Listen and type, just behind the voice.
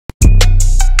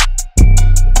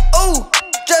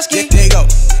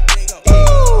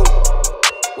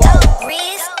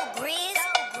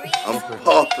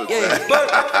Poppin.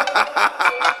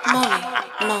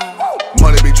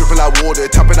 Money be dripping like water,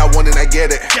 tapping I want and I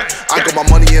get it. I got my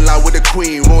money in line with the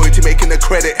queen, royalty making the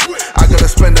credit. I gotta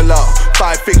spend a lot,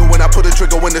 5 figure when I put a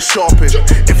trigger when the shopping.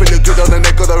 If it look good on the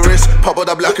neck or the wrist, pop out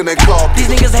the black and then carpet. These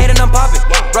niggas hating, I'm popping.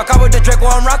 Rock out with the Drake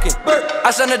while I'm rocking.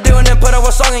 I sent a deal and then put out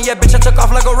a song and yeah, bitch, I took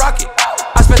off like a rocket.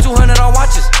 I spent 200 on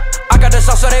watches. I got the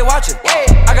sauce so they watching.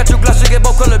 I got 2 glasses to get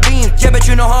both color beams. Yeah, bitch,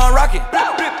 you know how I'm rocking.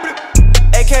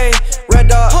 AK, red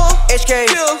dot, HK,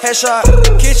 headshot,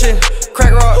 kitchen,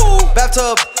 crack rock,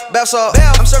 bathtub, bath salt.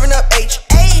 I'm serving up H,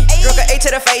 drunk a A to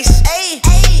the face.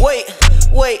 Wait,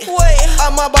 I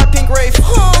might buy pink Wraith.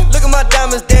 Look at my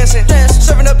diamonds dancing.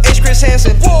 Serving up H Chris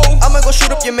Hansen. I'ma go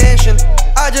shoot up your mansion.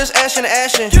 I just ashin'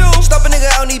 Stop a nigga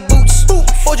out, need boots.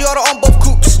 Hold you auto on both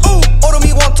coupes. Order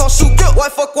me wonton soup. Why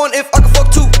fuck one if I can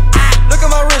fuck 2? Look at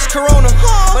my wrist, Corona.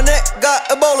 My neck got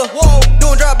Ebola.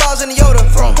 Doing drop bars in the Yoda.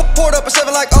 Poured up a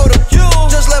 7 like Oda.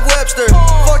 Just left Webster.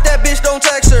 Fuck that bitch, don't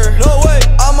text her. No way,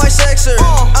 I might sex her.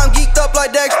 I'm geeked up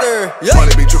like Dexter.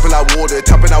 Money be dripping like water,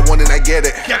 tapping I want and I get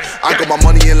it. I got my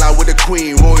money in line with the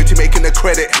queen, royalty making the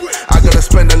credit. I gotta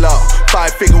spend a lot,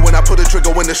 5 figure when I put a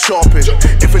trigger when the shopping.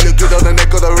 If it look good on the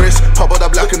neck or the wrist, pop out the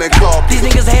black and then carpet. These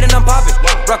niggas hating, I'm popping.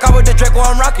 Rock out with the Drake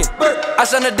while I'm rocking. I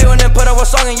sent a deal and then put out a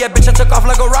song and yeah, bitch, I took off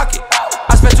like a rocket.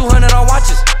 I spent 200 on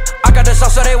watches. I got the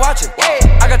sauce so they watching.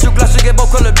 I got 2 glasses to get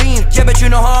both color beams. Yeah, bitch, you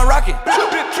know how I'm rocking.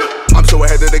 I'm so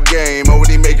ahead of the game,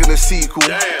 already making a sequel.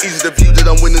 Easy to view that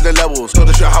I'm winning the levels.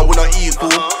 Gotta show how we're not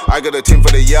equal. I got a team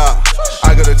for the yacht,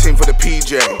 I got a team for the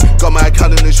PJ. Got my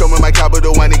accountant and show me my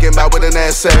capital when he get back with an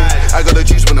essay. I got a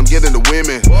juice when I'm getting the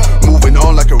women. Moving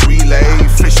on like a relay.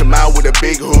 Fish 'em out with a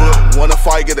big hook. Wanna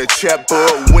fight, get a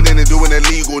checkbook. Winning and doing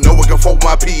illegal, no one can fuck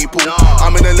my people.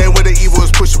 I'm in the lane where the evil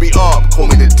is pushing me up. Call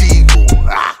me the Deagle.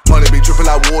 Money be dripping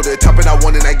like water, tapping I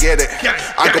want and I get it.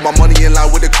 I got my money in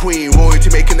line with the queen, royalty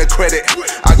making the credit.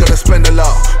 I gotta spend a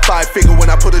lot, 5 figure when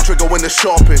I put a trigger when the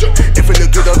shopping. If it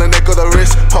look good on the neck or the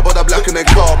wrist, pop out the black and then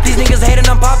carpet. These niggas hating,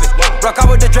 I'm popping. Rock out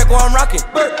with the Drake while I'm rocking.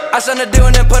 I sent a deal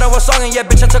and then put out a song and yeah,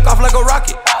 bitch, I took off like a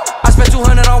rocket. I spent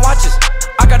 200 on watches.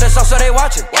 I got the sauce so they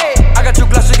watching. I got 2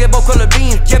 glasses to get both color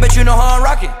beams. Yeah, bitch, you know how I'm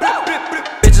rocking.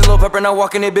 Bitches Lil Pump now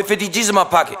walking it, bit 50 G's in my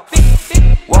pocket.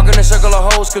 Walk in a circle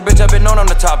of hoes, cause bitch, I been known I'm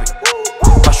the topic.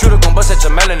 My shooter gon' bust at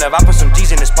your melon if I put some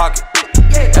G's in his pocket.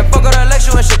 And fuck all that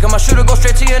lecture and shit, cause my shooter go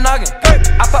straight to your noggin.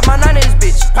 I pop my 9 in his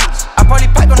bitch. I probably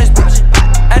pack on his bitch.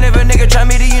 And if a nigga try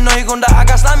me to, you know he gon' die. I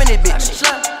got slime in this bitch.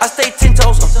 I stay 10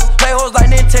 toes, play hoes like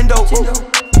Nintendo.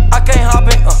 I can't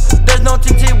hop in, there's no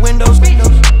tinted windows.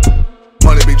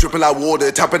 Money be dripping like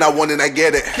water, tapping I want and I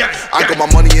get it. I got my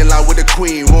money in line with the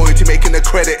queen, royalty making the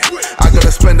credit. I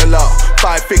gotta spend a lot,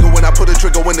 5 figure when I put a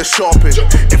trigger when the shopping.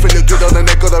 If it look good on the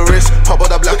neck or the wrist, pop out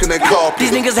the black and then carpet.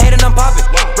 These niggas hating, I'm popping.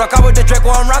 Rock out with the Drake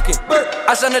while I'm rocking.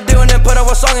 I sent a deal and then put out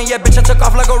a song and yeah, bitch, I took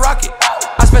off like a rocket.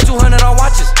 I spent 200 on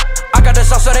watches. I got the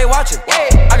sauce so they watching.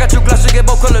 I got 2 glasses to get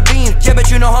both color beams. Yeah,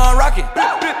 bitch, you know how I'm rocking.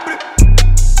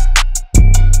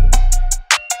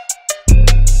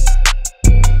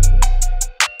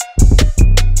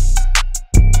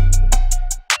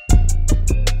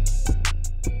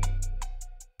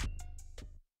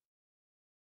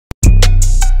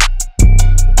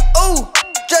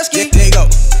 There you go.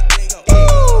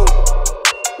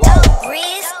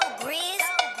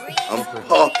 I'm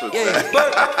poppin'.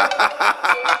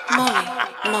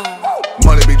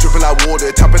 Money be dripping like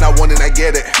water, tapping I want and I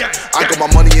get it. I got my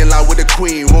money in line with the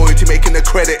queen, royalty making the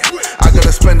credit. I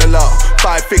gotta spend a lot,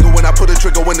 5 figure when I put a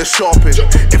trigger when the shopping.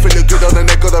 If it look good on the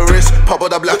neck or the wrist, pop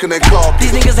out the black and then carpet.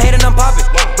 These niggas hating, I'm popping.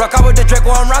 Rock out with the Drake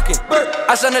while I'm rocking.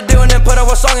 I sent a deal and then put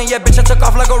out a song and yeah, bitch, I took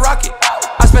off like a rocket.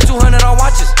 I spent 200 on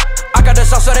watches. I got the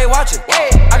sauce so they watching.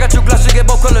 I got 2 glasses to get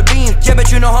both color beams. Yeah,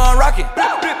 bitch, you know how I'm rocking.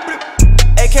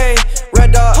 AK,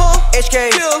 red dot,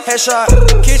 HK, headshot,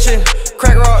 kitchen,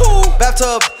 crack rock,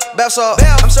 bathtub, bath salt.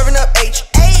 I'm serving up H,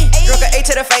 drunk a A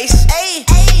to the face.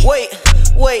 Wait,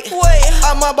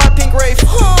 I might buy pink Wraith.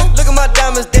 Look at my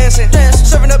diamonds dancing.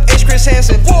 Serving up H Chris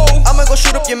Hansen. I'ma go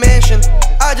shoot up your mansion.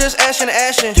 I just ashin'.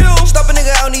 Stop a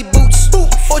nigga out, need boots.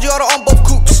 Hold you auto on both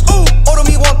coupes. Order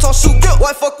me wonton soup.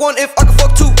 Why fuck one if I can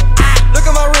fuck 2? Look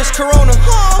at my wrist, Corona.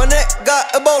 My neck got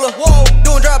Ebola.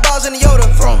 Doing drop bars in the Yoda.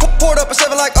 Poured up a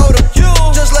 7 like Oda.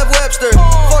 Just left Webster.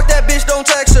 Fuck that bitch, don't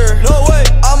text her. No way,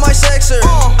 I might sex her.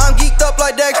 I'm geeked up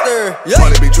like Dexter.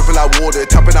 Money be dripping like water,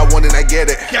 tapping I want and I get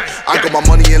it. I got my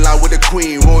money in line with the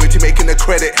queen, royalty making the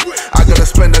credit. I gotta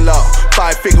spend a lot,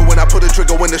 5 figure when I put a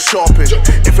trigger when the shopping.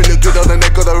 If it look good on the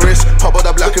neck or the wrist, pop out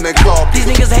the black and then carpet. These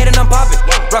niggas hating, I'm popping.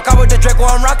 Rock out with the Drake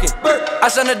while I'm rocking. I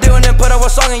sent a deal and then put out a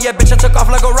song and yeah, bitch, I took off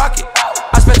like a rocket.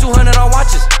 I spent 200 on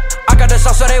watches. I got the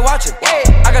sauce, so they watching.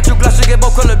 I got 2 Glocks to get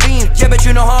both color beams. Yeah, bet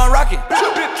you know how I'm rocking.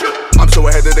 I'm so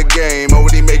ahead of the game,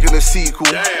 already making a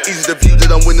sequel. Easy to view that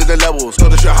I'm winning the levels,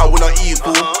 gotta show how we're not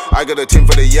equal. I got a team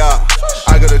for the yacht,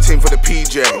 I got a team for the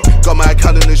PJ. Got my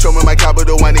accountant and show me my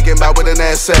capital, I ain't getting back with an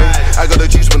essay. I got the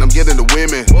juice when I'm getting the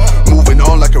women, moving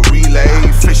on like a relay.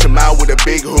 Fish 'em out with a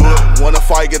big hook, wanna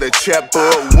fight, get a check,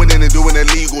 but winning and doing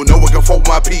illegal, no one can fuck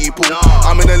my people.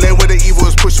 I'm in the lane where the evil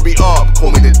is pushing me up, call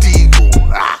me the Deagle.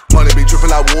 Money be dripping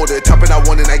like water, tapping out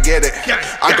one and I get it.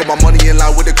 I got my money in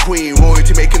line with the queen,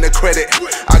 royalty making the credit.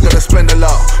 I gotta spend a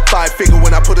lot, 5-figure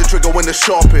when I put a trigger when the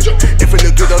shopping. If it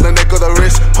look good on the neck or the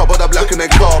wrist, pop out the black and then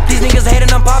cop. These niggas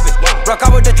hating, I'm popping. Rock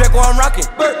out with the Draco, I'm rocking.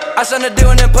 I signed a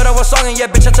deal and then put up a song and yeah,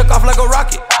 bitch, I took off like a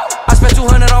rocket. I spent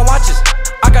 200 on watches.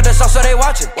 I got the sauce, so they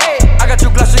watching. I got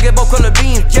 2 Glocks to get both color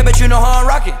beams. Yeah, bet you know how I'm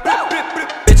rocking.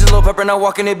 Bitches Lil Pump now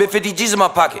walking in, bit 50 G's in my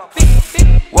pocket.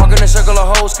 Walk in a circle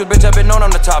of hoes, cause bitch, I been known on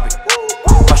the topic.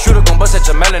 My shooter gon' bust at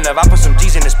your melon if I put some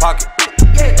G's in his pocket.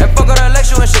 And fuck all the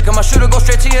election and shit, cause my shooter go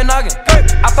straight to your noggin.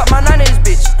 I pop my 9 in this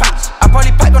bitch. I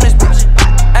probably pipe on this bitch.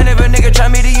 And if a nigga try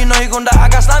me to, you know he gon' die. I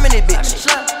got slime in this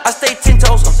bitch. I stay 10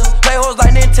 toes, play hoes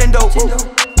like Nintendo.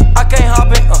 I can't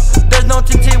hop in, there's no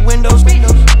tinted windows.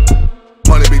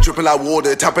 Money be dripping like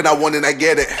water, tapping out one and I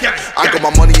get it. I got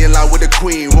my money in line with the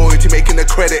queen, royalty making the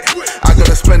credit. I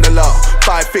gotta spend a lot,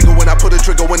 5-figure when I put a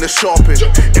trigger when the shopping.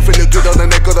 If it look good on the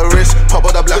neck or the wrist, pop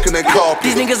out the black and then cop.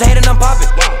 These niggas hating, I'm popping.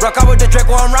 Rock out with the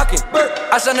Draco, I'm rocking.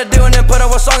 I signed a deal and then put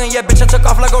up a song and yeah, bitch, I took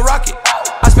off like a rocket.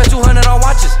 I spent 200 on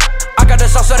watches. I got the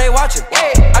sauce, so they watching.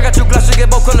 I got 2 Glocks to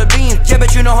get both color beams. Yeah,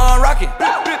 bet you know how I'm rocking.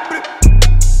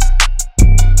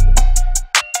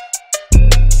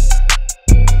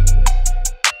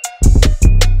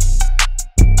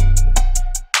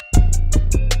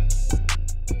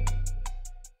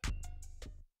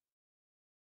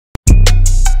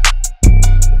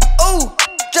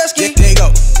 There you go.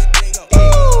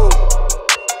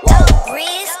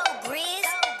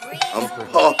 I'm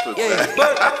popping.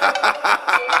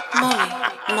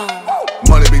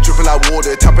 Money be dripping like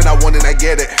water, tapping out one and I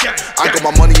get it. I got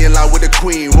my money in line with the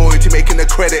queen, royalty making the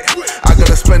credit. I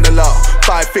gotta spend a lot,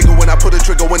 5-figure when I put a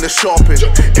trigger when the shopping.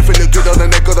 If it look good on the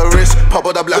neck or the wrist, pop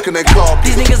out the black and then cop.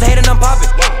 These niggas hating, I'm popping.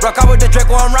 Rock out with the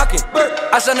Draco, I'm rocking.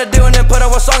 I signed a deal and then put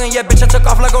up a song and yeah, bitch, I took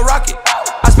off like a rocket.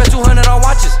 I spent 200 on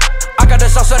watches. I got the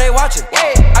sauce, so they watching.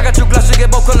 I got 2 Glocks to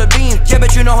get both color beams. Yeah,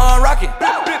 bet you know how I'm rocking.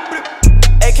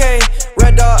 AK,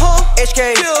 Red Dot,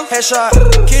 HK, Headshot,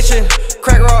 Kitchen,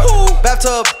 Crack Rock,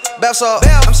 Bathtub, Bath Salt.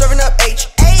 I'm serving up H,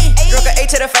 drunk a A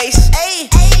to the face.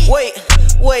 Wait,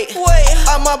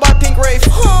 I'm out by Pink Wraith.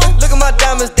 Look at my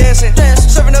diamonds dancing.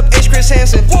 Serving up H. Chris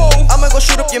Hansen. I'ma go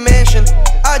shoot up your mansion.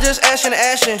 I just ashin'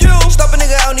 ashin'. Stop a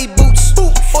nigga, I don't need boots.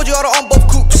 Hold you auto on both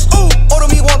coupes. Order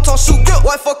me wonton soup.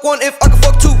 Why fuck one if I can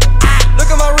fuck 2? Look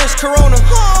at my wrist, Corona.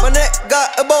 My neck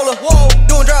got Ebola.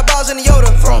 Doing dry bars in the Yoda.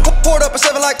 Poured up a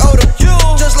 7 like Oda.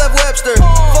 Just left Webster.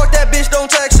 Fuck that bitch, don't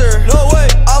text her. No way,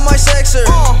 I might sex her.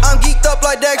 I'm geeked up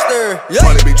like Dexter.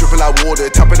 Money be dripping like water,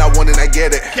 tapping out one and I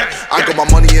get it. I got my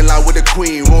money in line with the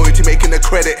queen, royalty making the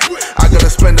credit. I gotta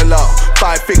spend a lot,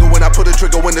 5-figure when I put a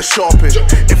trigger when the shopping.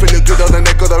 If it look good on the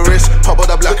neck or the wrist, pop out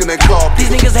the black and then cop. These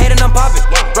niggas hating, I'm popping.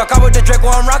 Rock out with the Draco,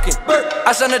 I'm rocking.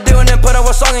 I signed a deal and then put up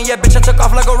a song and yeah, bitch, I took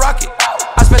off like a rocket.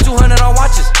 I spent 200 on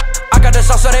watches. I got the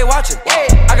sauce, so they watching.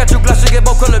 I got 2 Glocks to get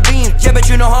both color beams. Yeah, bet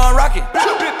you know how I'm rocking.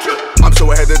 I'm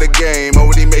so ahead of the game,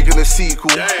 already making a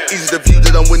sequel. Easy to view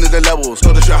that I'm winning the levels,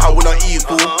 gotta show how we're not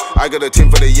equal. I got a team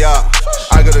for the yacht,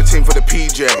 I got a team for the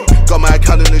PJ. Got my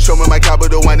accountant and show me my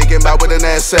capital, I ain't getting back with an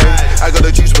essay. I got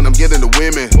the juice when I'm getting the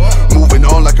women, moving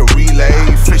on like a relay.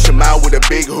 Fish 'em out with a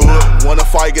big hook, wanna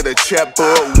fight, get a check,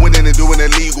 but winning and doing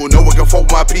illegal, no one can fuck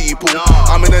my people.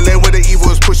 I'm in the lane where the evil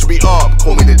is pushing me up,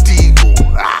 call me the Deagle.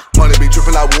 Money be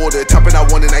dripping like water, tapping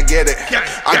out one and I get it.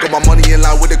 I got my money in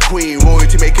line with the queen,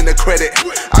 royalty making the credit.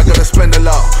 I gotta spend a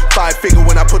lot, 5-figure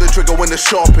when I put a trigger when the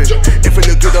shopping. If it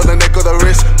look good on the neck or the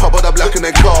wrist, pop out the black and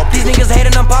then cop. These niggas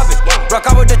hating, I'm popping. Rock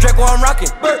out with the Draco, I'm rocking.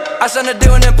 I signed a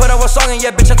deal and then put up a song and yeah,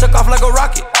 bitch, I took off like a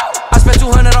rocket. I spent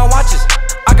 200 on watches.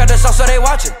 I got the sauce, so they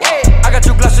watching. I got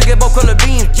 2 Glocks to get both color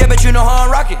beams. Yeah, bet you know how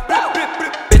I'm rocking.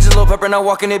 Bitches Lil Pump now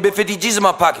walking in, bit 50 G's in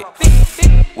my pocket.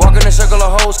 Walk in a circle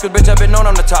of hoes, cause bitch, I been known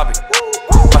on the topic.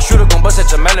 My shooter gon' bust at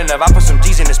your melon if I put some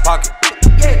G's in his pocket.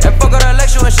 And fuck all the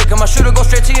election and shit, cause my shooter go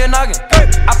straight to your noggin.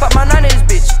 I pop my 9 in this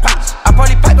bitch. I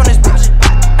probably pipe on this bitch.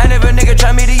 And if a nigga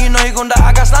try me to, you know he gon' die.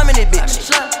 I got slime in this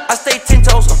bitch. I stay 10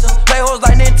 toes, play hoes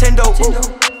like Nintendo.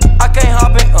 I can't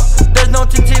hop in, there's no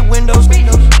tinted windows.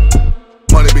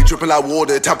 Money be dripping like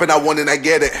water, tapping I want and I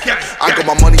get it. I got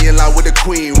my money in line with the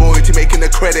queen, royalty making the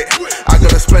credit. I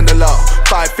gotta spend a lot,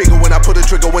 5 figure when I put a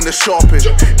trigger when the shopping.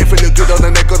 If it look good on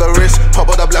the neck or the wrist, pop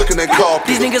out the black and then carpet.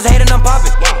 These niggas hating, I'm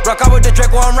popping. Rock out with the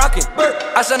Draco, I'm rocking.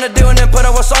 I signed a deal and then put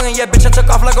out a song and yeah, bitch, I took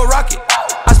off like a rocket.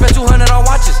 I spent 200 on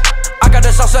watches. I got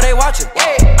the sauce so they watching.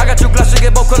 I got 2 glasses,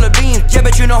 get both color beams. Yeah,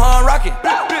 bitch, you know how I'm rocking.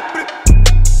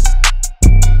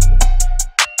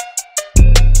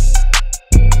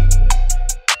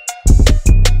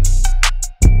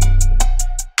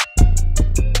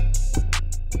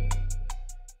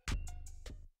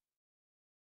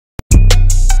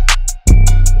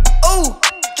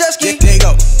 Yeah, there you go.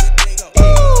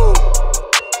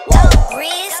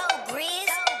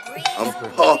 I'm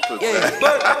poppin'.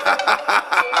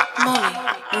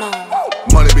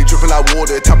 Money be dripping like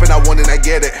water, tapping I want and I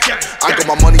get it. I got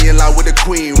my money in line with the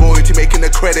queen, royalty making the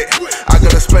credit. I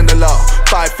gotta spend a lot,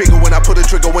 5 figure when I put a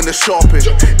trigger when the shopping.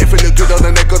 If it look good on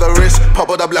the neck or the wrist, pop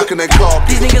out the black and then carpet.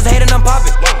 These niggas hating, I'm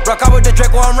popping. Rock out with the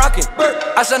Draco, I'm rocking.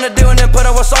 I signed a deal and then put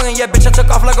out a song and yeah, bitch, I took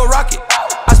off like a rocket.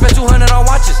 I spent 200 on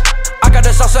watches. I got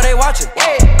the sauce so they watching.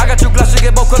 I got 2 glasses,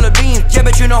 get both color beams. Yeah,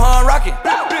 bitch, you know how I'm rocking.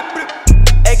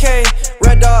 AK,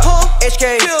 red dot,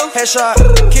 HK, headshot,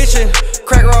 kitchen,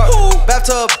 crack rock,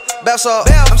 bathtub, bath salt.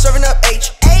 I'm serving up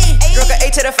H, drunk a A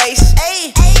to the face.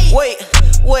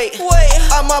 Wait,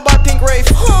 I'm my by pink rave.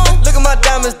 Look at my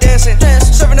diamonds dancing.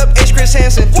 Serving up H Chris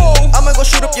Hansen. I'ma go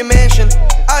shoot up your mansion.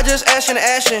 I just ashin' and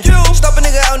ashin'. Stop a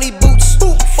nigga, I don't need boots.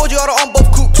 Hold you auto on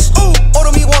both coupes.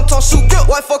 Order me wonton soup.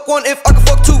 Why fuck one if I can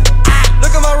fuck 2?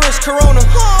 Look at my wrist, Corona.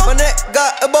 My neck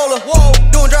got Ebola.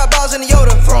 Doing drive-bys in the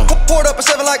Yoda. Poured up a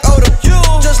 7 like Oda.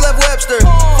 Just left Webster.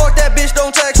 Fuck that bitch,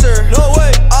 don't text her. No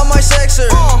way, I might sex her.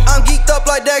 I'm geeked up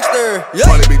like Dexter.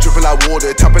 Money be dripping like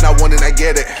water, tapping I want and I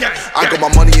get it. I got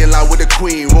my money in line with the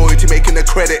queen, royalty making the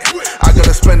credit. I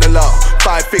gotta spend a lot,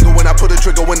 5 figure when I put a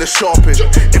trigger when the shopping.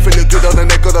 If it look good on the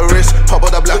neck or the wrist, pop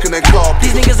out the black and then carpet.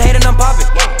 These niggas hating, I'm popping.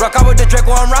 Rock out with the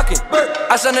Draco, I'm rocking.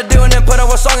 I signed a deal and then put out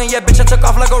a song and yeah, bitch, I took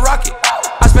off like a rocket.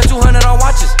 I spent 200 on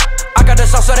watches. I got the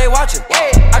sauce so they watching.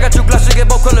 I got 2 glasses, get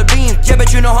both color beams. Yeah,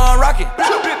 bitch, you know how I'm rocking.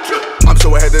 I'm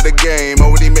so ahead of the game,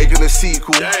 already making a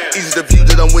sequel. Easy to view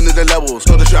that I'm winning the levels,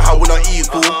 gotta show how we're not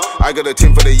equal. I got a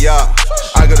team for the yacht,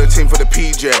 I got a team for the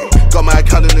PJ. Got my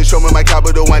accountant and show me my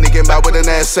capital, I ain't getting back with an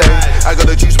essay. I got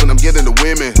the juice when I'm getting the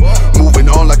women, moving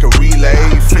on like a relay.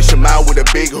 Fish 'em out with a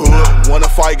big hook,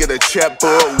 wanna fight, get a check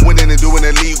book. Winning and doing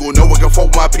illegal, no one can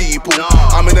fuck my people.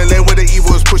 I'm in the lane where the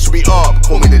evil is pushing me up,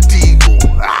 call me the Deagle.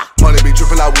 Money be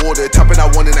dripping like water, tapping I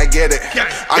want and I get it.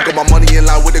 I got my money in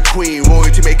line with the queen,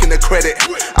 royalty making the credit.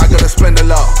 I gotta spend a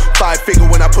lot, 5 figure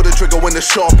when I put a trigger when the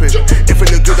shopping. If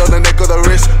it look good on the neck or the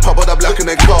wrist, pop out the black and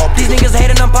then carpet. These niggas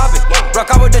hating, I'm popping.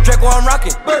 Rock out with the Draco, I'm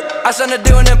rocking. I signed a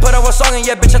deal and then put out a song and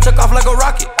yeah, bitch, I took off like a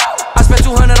rocket. I spent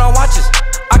 200 on watches.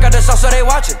 I got the sauce so they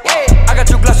watching. I got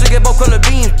 2 glasses, get both color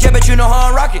beams. Yeah, bitch, you know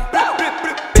how I'm rocking.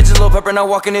 Bitches Lil Pump now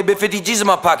walking in, bit 50 G's in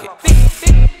my pocket.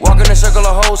 Walk in a circle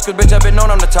of hoes, cause bitch, I been known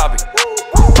I'm the topic.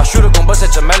 My shooter gon' bust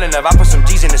at your melon if I put some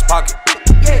G's in his pocket.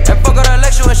 And fuck all the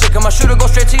election and shit, cause my shooter go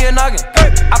straight to your noggin.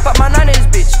 I pop my 9 in his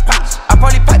bitch. I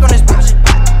probably pipe on this bitch.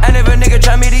 And if a nigga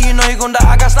try me to, you know he gon' die.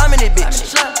 I got slime in this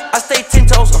bitch. I stay 10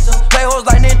 toes, play hoes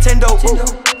like Nintendo.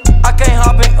 I can't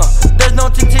hop in, there's no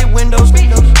tinted windows.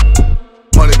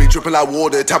 Money be dripping like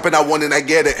water, tapping I want and I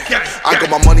get it. I got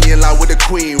my money in line with the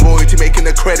queen, royalty making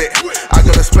the credit. I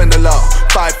gotta spend a lot,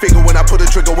 5 figure when I put a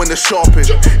trigger when the shopping.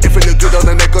 If it look good on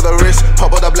the neck or the wrist,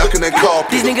 pop out the black and then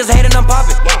carpet. These niggas hating, I'm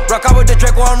popping. Rock out with the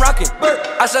Draco, I'm rocking.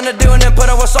 I signed a deal and then put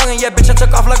out a song and yeah, bitch, I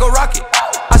took off like a rocket.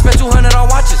 I spent 200 on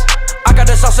watches. I got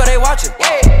the sauce so they watching.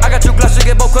 I got 2 glasses,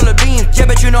 get both color beams. Yeah,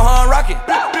 bitch, you know how I'm rocking.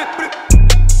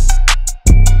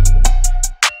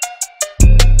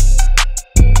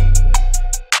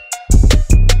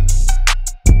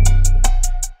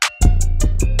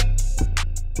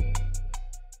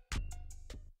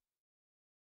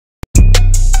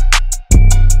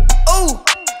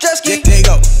 Yeah, there you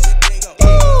go.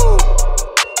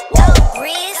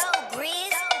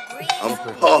 I'm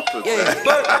poppin'.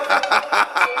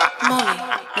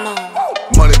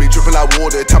 Money be dripping like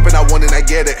water, tapping I want and I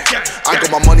get it. I got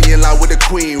my money in line with the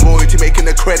queen, royalty making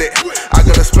the credit. I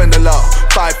gotta spend a lot,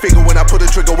 5 figure when I put a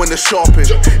trigger when the shopping.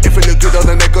 If it look good on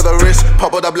the neck or the wrist,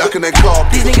 pop out the black and then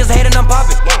carpet. These niggas hating, I'm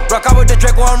popping. Rock out with the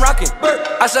Draco, I'm rocking.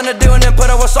 I signed a deal and then put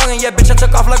out a song and yeah, bitch, I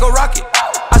took off like a rocket.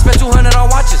 I spent 200 on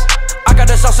watches. I got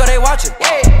the sauce so they watching.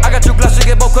 I got 2 glasses,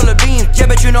 get both color beams. Yeah,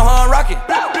 bitch, you know how I'm rocking.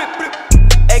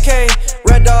 AK,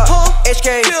 red dot,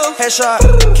 HK, headshot,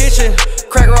 kitchen,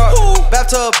 crack rock,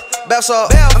 bathtub, bath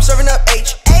salt. I'm serving up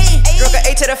H, drunk a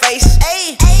A to the face.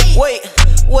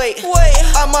 Wait,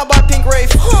 I might buy pink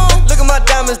Wraith. Look at my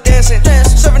diamonds dancing.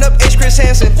 Serving up H. Chris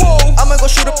Hansen. I'ma go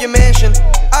shoot up your mansion.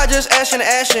 I just ashin'.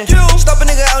 Stop a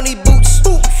nigga, I don't need boots.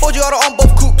 Fold you out on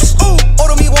both coops.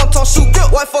 Order me wonton soup.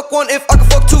 Why fuck one if I can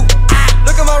fuck two?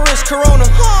 Look at my wrist, Corona.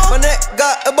 My neck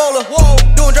got Ebola.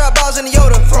 Doing drive-bys in the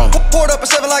Yoda. Poured up a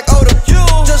 7 like Oda.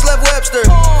 Just left Webster.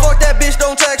 Fuck that bitch,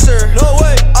 don't text her. No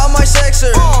way, I might sex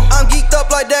her. I'm geeked up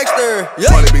like Dexter.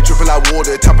 Money be dripping like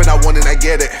water, tapping I want and I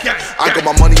get it. I got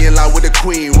my money in line with the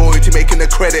queen, royalty making the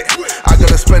credit. I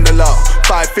gotta spend a lot,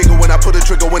 5 figure when I put a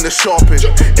trigger when the shopping.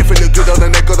 If it look good on the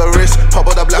neck or the wrist, pop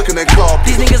out the black and then cop.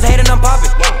 These niggas hating, I'm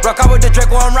poppin'. Rock out with the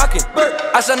Draco, I'm rockin'.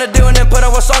 I signed a deal and then put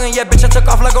out a song and yeah, bitch, I took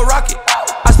off like a rocket.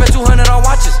 I spent 200 on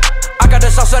watches. I got the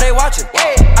sauce so they watchin'.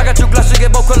 I got 2 glasses to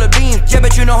get both color beams. Yeah,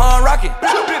 bitch, you know how I'm rockin'.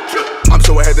 I'm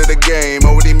so ahead of the game,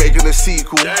 already making a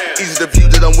sequel. Easy to view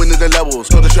that I'm winning the levels,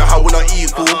 gotta show how we're not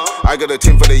equal. I got a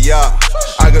team for the yacht,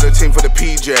 I got a team for the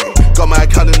PJ. Got my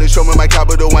accountant to show me my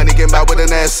capital, I need get back with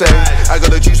an essay. I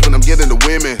got a juice when I'm getting the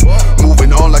women,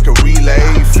 moving on like a relay.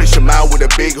 Fish 'em out with a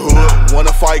big hook,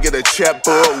 wanna fight, get a check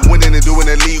book. Winning and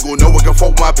doing illegal, no one can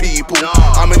fuck my people.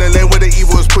 I'm in the lane where the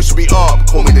evil is pushing me up,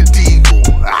 call me the Deagle.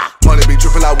 Money be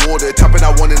dripping like water, tapping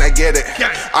I want and I get it.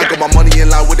 I got my money in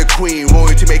line with the queen,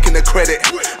 royalty making the credit.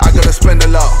 I gotta spend a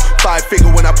lot, 5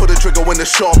 figure when I put a trigger when the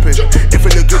shopping. If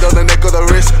it look good on the neck or the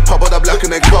wrist, pop out the black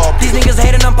and then cop. These niggas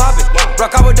hating, I'm poppin'.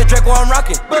 Rock out with the Draco, I'm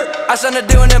rockin'. I signed a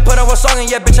deal and then put out a song and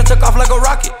yeah, bitch, I took off like a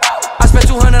rocket. I spent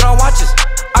 200 on watches.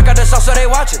 I got the sauce so they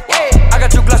watchin'. I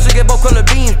got 2 glasses to get both color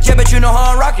beams. Yeah, bitch, you know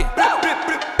how I'm rockin'.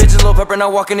 Bitches Lil Pump now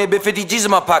walking in, bit 50 G's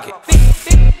in my pocket.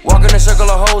 Walk in a circle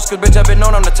of hoes, cause bitch, I been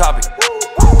known I'm the topic.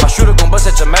 My shooter gon' bust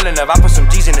at your melon if I put some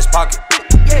G's in his pocket.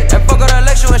 And fuck all the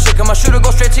electro and shit, cause my shooter go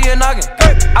straight to your noggin.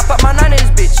 I pop my 9 in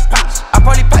this bitch. I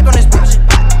probably pipe on this bitch.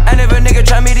 And if a nigga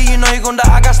try me to, you know he gon' die.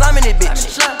 I got slime in this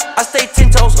bitch. I stay 10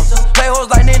 toes, play hoes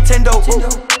like Nintendo.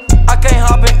 I can't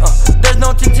hop in, there's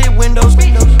no tinted windows.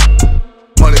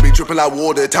 Money be dripping like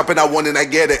water, tapping I want and I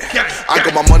get it. I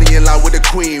got my money in line with the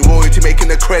queen, royalty making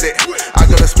the credit. I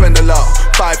gotta spend a lot,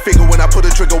 5 figure when I put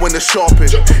a trigger when the shopping.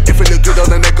 If it look good on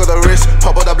the neck or the wrist,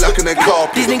 pop out the black and then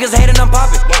cop. These niggas hating, I'm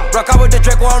poppin'. Rock out with the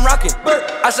Draco, I'm rockin'.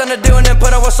 I signed a deal and then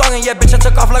put out a song and yeah, bitch, I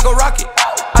took off like a rocket.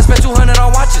 I spent 200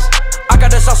 on watches. I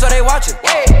got the sauce so they watchin'.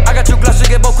 I got 2 glasses to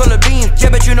get both color beams. Yeah,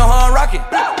 bitch, you know how I'm rockin'.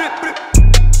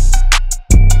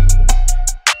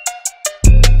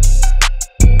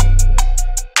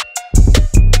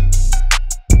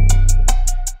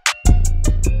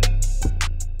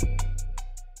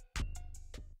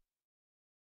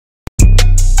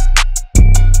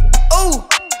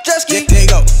 Jet ski. There you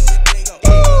go.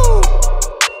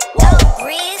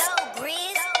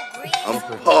 I'm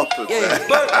poppin'.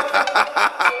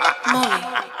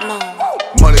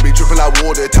 Money be dripping like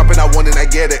water, tapping I want and I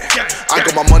get it. I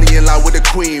got my money in line with the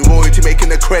queen, royalty making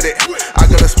the credit. I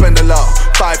gotta spend a lot,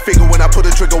 5 figure when I put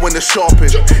a trigger when the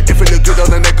shopping. If it look good on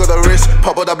the neck or the wrist,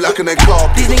 pop out the black and then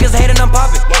cop. These niggas hating, I'm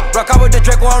poppin'. Rock out with the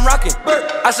Draco, I'm rockin'.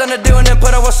 I signed a deal and then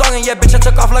put out a song and yeah, bitch, I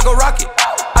took off like a rocket.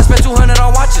 I spent 200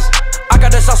 on watches. I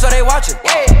got the sauce so they watchin'.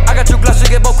 I got 2 glasses to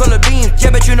get both color beams.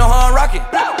 Yeah, bitch, you know how I'm rockin'.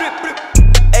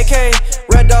 AK,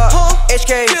 red dot,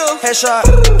 HK, headshot,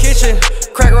 kitchen,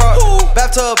 crack rock,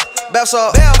 bathtub, bath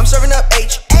salt. I'm serving up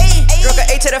H, drunk a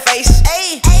A to the face.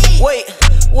 Wait,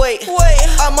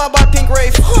 I might buy pink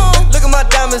Wraith. Look at my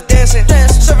diamonds dancing.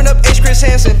 Serving up H. Chris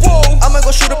Hansen. I'ma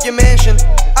go shoot up your mansion.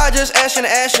 I just ashin'.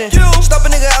 Stop a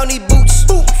nigga, I don't need boots.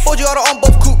 Fold you out on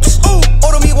both coops.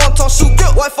 Order me wonton soup.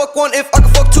 Why fuck one if I can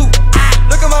fuck 2?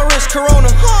 Look at my wrist, Corona.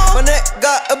 My neck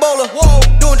got Ebola.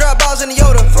 Doing drive-bys in the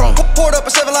Yoda. Poured up a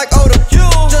 7 like Oda.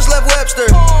 Just left Webster.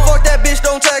 Fuck that bitch,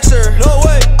 don't text her. No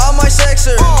way, I might sex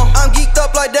her. I'm geeked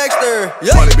up like Dexter.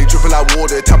 Money be dripping like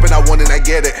water, tapping I want and I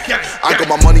get it. I got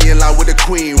my money in line with the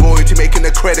queen, royalty making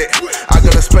the credit. I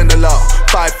gotta spend a lot,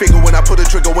 5 figure when I put a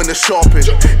trigger when the shopping.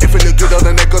 If it look good on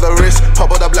the neck or the wrist,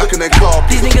 pop out the black and then cop.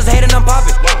 These niggas hating, I'm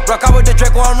poppin'. Rock out with the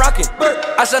Draco, I'm rockin'.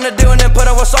 I signed a deal and then put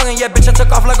out a song and yeah, bitch, I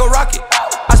took off like a rocket.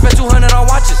 I spent 200 on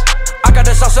watches. I got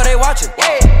the sauce so they watchin'.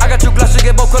 I got 2 glasses to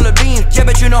get both color beams. Yeah,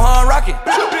 bitch, you know how I'm rockin'.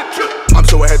 I'm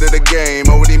so ahead of the game,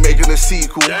 already making a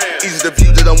sequel. Easy to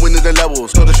view that I'm winning the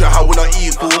levels, gotta show how we're not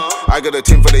equal. I got a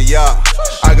team for the yacht,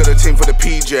 I got a team for the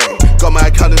PJ. Got my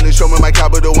accountant to show me my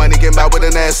capital, I need get back with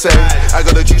an essay. I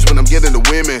got a juice when I'm getting the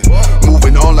women,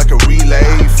 moving on like a relay.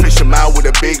 Fish 'em out with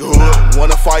a big hook,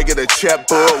 wanna fight, get a check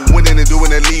book. Winning and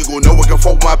doing illegal, no one can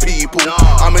fuck my people.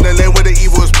 I'm in the lane where the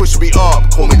evil is pushing me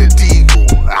up, call me the Deagle.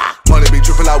 Money be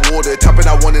dripping like like water, tapping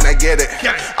I want and I get it.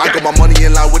 I got my money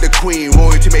in line with the queen,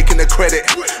 royalty making the credit.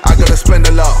 I gotta spend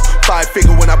a lot, 5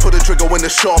 figure when I put a trigger when the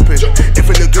shopping.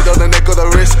 If it look good on the neck or the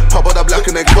wrist, pop out the black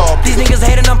and then cop. These niggas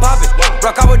hating, I'm popping.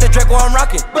 Rock out with the Draco, I'm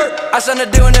rocking. I signed a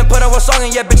deal and then put out a song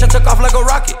and yeah, bitch, I took off like a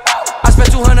rocket. I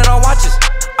spent 200 on watches.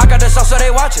 I got the sauce so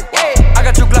they watching. I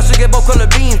got 2 glasses to get both color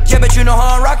beams. Yeah, bet you know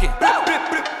how I'm rocking.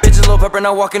 Bitches Lil Pump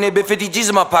now walking it, bit 50 G's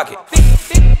in my pocket.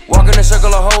 Walk in a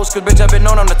circle of hoes, cause bitch I been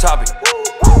known I'm the topic.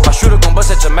 My shooter gon'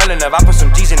 bust at your melon if I put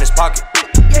some G's in his pocket.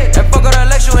 And fuck all the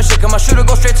election and shit, cause my shooter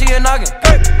go straight to your noggin.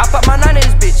 I pop my 9 in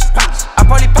his bitch. I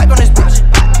probably pack on his bitch.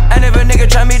 And if a nigga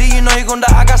try me to, you know he gon'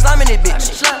 die. I got slime in it,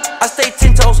 bitch. I stay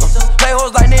 10 toes, play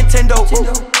hoes like Nintendo.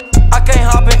 I can't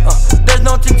hop in, there's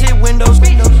no tinted windows.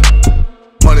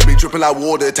 Money be dripping like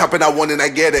water, tapping I want and I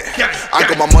get it. I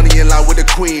got my money in line with the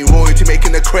queen, royalty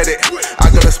making the credit. I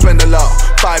gotta spend a lot,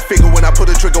 5 figure when I put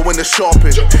a trigger when the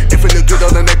shopping. If it look good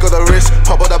on the neck or the wrist,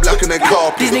 pop out the black and then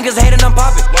cop. These niggas hating, I'm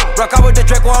popping. Rock out with the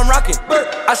Draco, I'm rocking.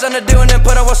 I signed a deal and then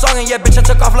put out a song and yeah, bitch, I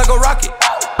took off like a rocket.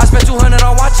 I spent 200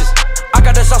 on watches. I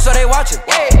got the sauce so they watching.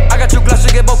 I got 2 glasses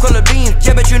to get both color beams.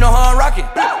 Yeah, bet you know how I'm rocking.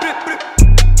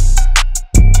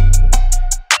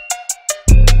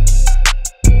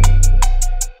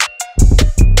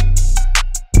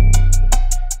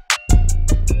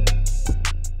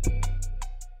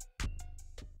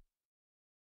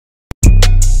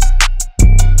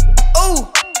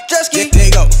 There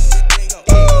you go.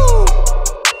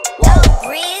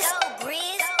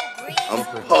 I'm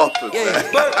poppin',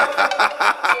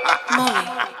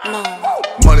 Money,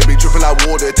 Money be dripping like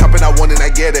water, tapping I want and I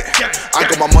get it. I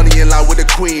got my money in line with the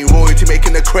queen, royalty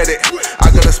making the credit. I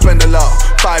gotta spend a lot,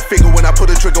 5 figure when I put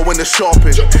a trigger when the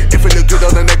shopping. If it look good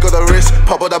on the neck or the wrist,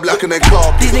 pop out the black and then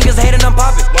cop. These niggas hating, I'm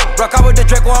popping. Rock out with the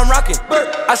Draco, I'm rocking.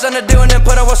 I signed a deal and then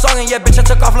put out a song and yeah, bitch, I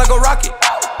took off like a rocket.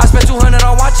 I spent 200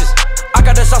 on watches. I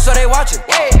got the sauce so they watching.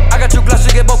 I got 2 glasses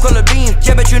to get both color beams.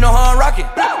 Yeah, bet you know how I'm rocking.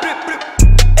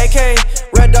 AK,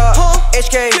 red dot,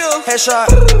 HK, headshot,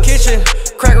 kitchen,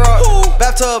 crack rock,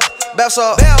 bathtub, bath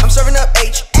salt. I'm serving up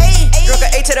H, drunk a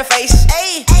A to the face.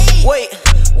 Wait,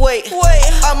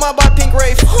 I might buy pink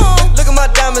Wraith. Look at my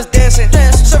diamonds dancing,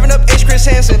 serving up H Chris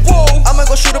Hansen. I'ma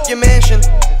go shoot up your mansion.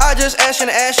 I just ashin'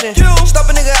 and ashin'. Stop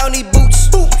a nigga, I don't need boots.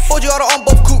 Hold you auto on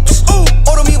both coops.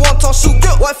 Order me wonton soup.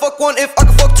 Why fuck one if I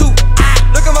can fuck 2?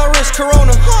 Look at my wrist,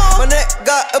 Corona. My neck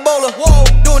got Ebola.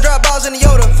 Doing drive-bys in the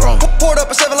Yoda. Poured up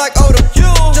a 7 like Oda.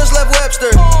 Just left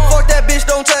Webster. Fuck that bitch,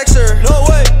 don't text her. No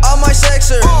way, I might sex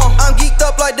her. I'm geeked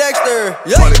up like Dexter.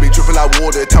 Money be dripping like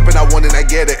water, tapping I want and I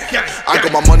get it. I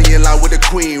got my money in line with the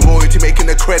queen, royalty making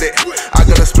the credit. I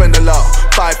gotta spend a lot,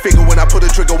 5 figure when I put a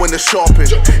trigger when the shopping.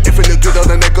 If it look good on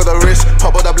the neck or the wrist,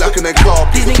 pop out the black and then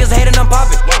cop. These niggas hating, I'm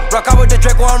popping. Rock out with the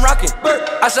Draco, I'm rocking.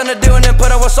 I signed a deal and then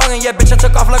put out a song and yeah, bitch, I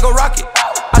took off like a rocket.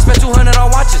 I spent 200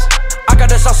 on watches. I got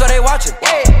the sauce so they watching.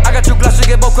 I got 2 glasses to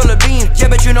get both color beams. Yeah,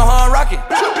 bet you know how I'm rocking.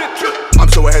 I'm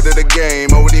so ahead of the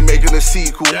game, already making a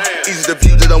sequel. Easy to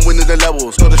view that I'm winning the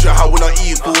levels, gotta show how we're not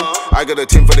equal. I got a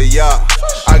team for the yacht,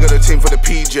 I got a team for the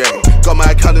PJ. Got my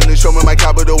accountant and show me my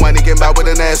capital, I ain't getting back with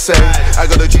an essay. I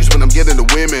got the juice when I'm getting the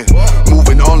women,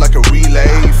 moving on like a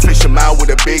relay. Fish 'em out with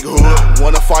a big hook,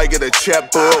 wanna fight, get a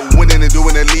checkbook. Winning and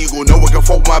doing illegal, no one can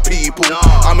fuck my people.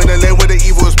 I'm in the lane where the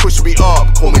evil is pushing me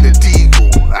up, call me the Deagle.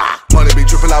 Money be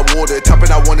dripping like water, tapping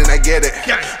I want and I get it.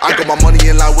 I got my money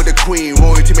in line with the queen,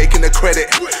 royalty making the credit.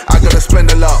 I gotta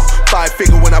spend a lot, 5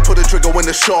 figure when I put a trigger when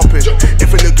the shopping.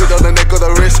 If it look good on the neck or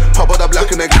the wrist, pop out the black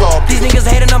and then cop. These niggas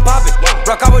hating, I'm popping.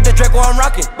 Rock out with the Draco, I'm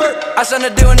rocking. I signed a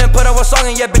deal and then put out a song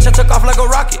and yeah, bitch, I took off like a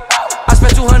rocket. I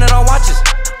spent 200 on watches.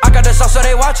 I got the sauce so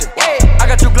they watching. I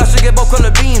got 2 glasses to get both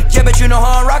color beams. Yeah, bet you know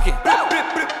how I'm rocking.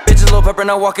 Bitches Lil Pump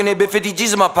now walking it, bit 50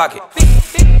 G's in my pocket.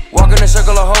 Walk in a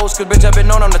circle of hoes, cause bitch I been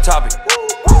known I'm the topic.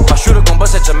 My shooter gon'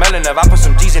 bust at your melon if I put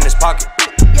some G's in his pocket.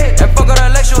 And fuck all the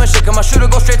election and shit, cause my shooter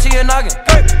go straight to your noggin.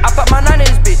 I pop my 9 in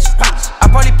his bitch. I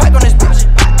probably pack on his bitch.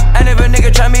 And if a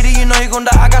nigga try me to, you know he gon'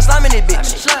 die. I got slime in it,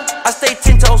 bitch. I stay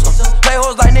 10 toes, play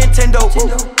hoes like Nintendo.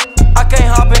 I can't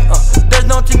hop in, there's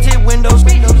no tinted windows.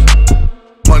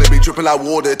 Money be dripping like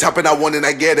water, tapping I want and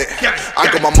I get it.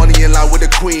 I got my money in line with the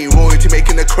queen, royalty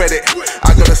making the credit.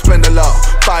 I gotta spend a lot,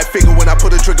 5 figure when I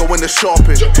put a trigger when the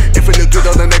shopping. If it look good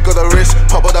on the neck or the wrist,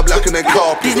 pop out the black and then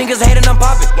cop. These niggas hating, I'm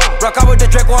popping. Rock out with the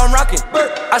Draco, I'm rocking.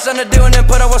 I signed a deal and then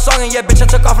put out a song and yeah, bitch, I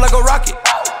took off like a rocket.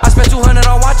 I spent 200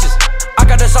 on watches. I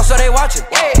got the sauce so they watching.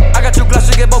 I got 2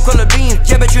 glasses to get both color beams.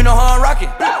 Yeah, bet you know how I'm rocking.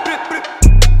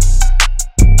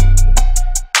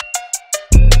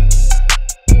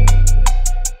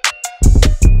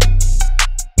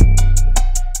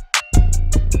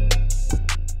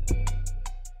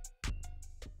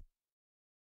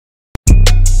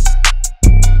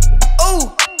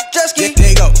 ski. There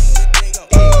you go.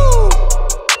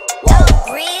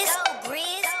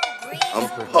 I'm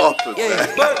poppin'.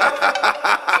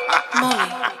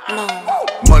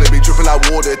 Money be dripping like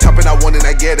water, tapping out one and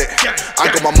I get it.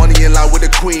 I got my money in line with the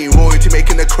queen, royalty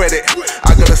making the credit.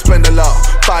 I gotta spend a lot,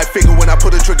 5 figure when I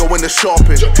put a trigger when the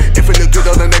shopping. If it look good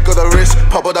on the neck or the wrist,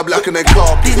 pop it up black and then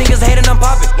cop. These niggas hating, I'm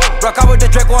poppin'. Rock out with the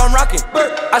Drake while I'm rockin'.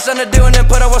 I signed a deal and then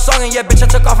put out a song and yeah, bitch, I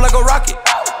took off like a rocket.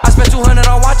 I spent 200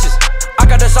 on watches. I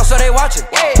got the sauce so they watchin'.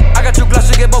 I got 2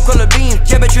 glasses to get both color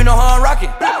beams. Yeah, bitch, you know how I'm rockin'.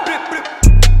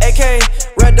 AK,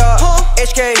 red dot,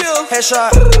 HK,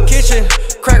 headshot, kitchen,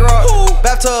 crack rock,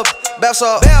 bathtub, bath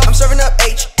salt. I'm serving up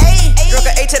H, drunk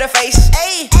an A to the face.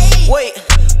 Wait,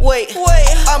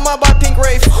 I might buy pink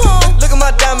Wraith. Look at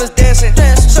my diamonds dancing.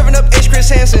 Serving up H Chris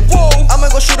Hansen. I'ma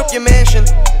go shoot up your mansion.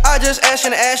 I just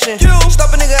ashin'.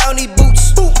 Stop a nigga, I don't need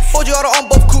boots. Ford you auto on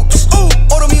both coupes.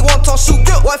 Order me wonton soup.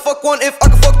 Why fuck one if I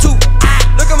can fuck 2?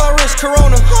 Look at my wrist,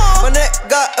 Corona. My neck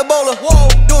got Ebola.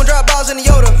 Doing drive-bys in the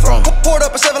Yoda. Poured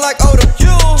up a 7 like Oda.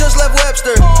 Just left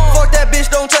Webster. Fuck that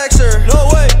bitch, don't text her. No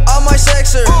way, I might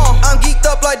sex her. I'm geeked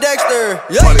up like Dexter.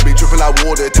 Money be dripping like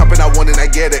water, tapping out one and I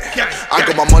get it. I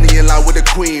got my money in line with the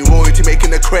queen, royalty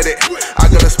making the credit. I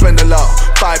gotta spend a lot,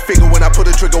 5 figure when I put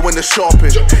a trigger when the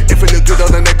shopping. If it look good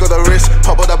on the neck or the wrist,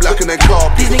 pop it up black and then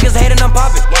cop. These niggas hating, I'm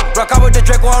poppin'. Rock out with the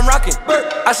Drake while I'm rockin'.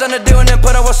 I signed a deal and then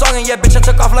put out a song and yeah, bitch, I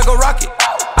took off like a rocket.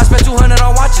 I spent 200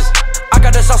 on watches. I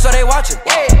got the sauce so they watchin'.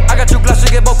 I got 2 glasses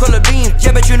to get both color beams.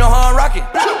 Yeah, bitch, you know how I'm rockin'.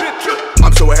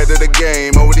 I'm so ahead of the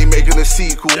game, already making a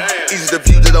sequel. Easy to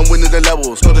view that I'm winning the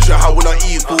levels. Gotta show how we're not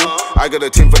equal. I got a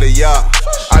team for the yacht,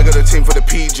 I got a team for the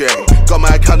PJ. Got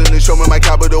my accountant and show me my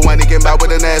capital when he came back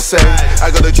with an essay. I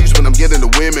got a juice when I'm getting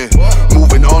the women.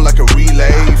 Moving on like a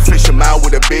relay. Fish 'em out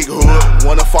with a big hook.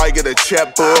 Wanna fight, get a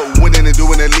checkbook. Winning and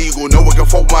doing illegal, no one can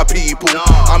fuck my people.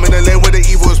 I'm in the lane where the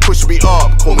evil is pushing me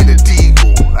up. Call me the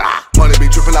Deagle. Money be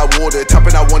dripping like water,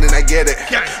 tapping out one and I get it.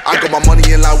 I got my money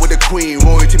in line with the queen,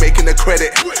 royalty making the credit.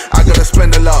 I gotta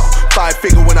spend a lot, 5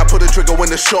 figure when I put a trigger when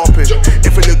the shopping.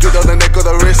 If it look good on the neck or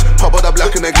the wrist, pop it up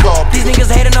black and then cop. These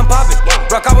niggas hating, I'm poppin'.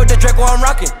 Rock out with the Drake while I'm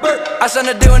rockin'. I signed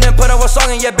a deal and then put out a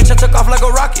song and yeah, bitch, I took off like a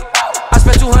rocket. I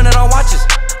spent 200 on watches.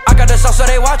 I got the sauce so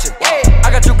they watchin'. I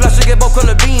got 2 glasses to get both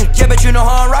color beams. Yeah, bitch, you know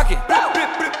how I'm rockin'.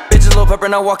 Bitches Lil Pump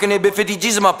now walking in, bit 50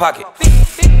 G's in my pocket.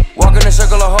 Walk in a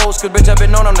circle of hoes, cause bitch, I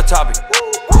been known on the topic.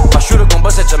 My shooter gon'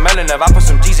 bust at your melon if I put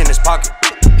some G's in his pocket.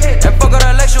 And fuck all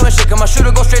that lecture and shit, cause my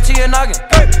shooter go straight to your noggin.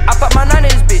 I pop my 9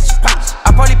 in this bitch.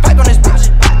 I probably pipe on this bitch.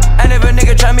 And if a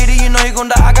nigga try me to, you know he gon'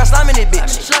 die. I got slime in this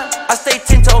bitch. I stay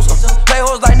 10 toes, play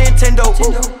hoes like Nintendo.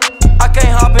 I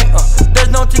can't hop in, there's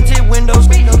no tinted windows.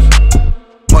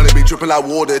 Money be dripping like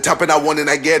water, tapping out one and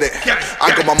I get it.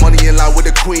 I got my money in line with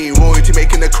the queen, royalty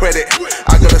making the credit.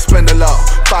 I gotta spend a lot,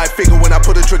 5 figure when I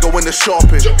put a trigger when the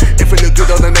shopping. If it look good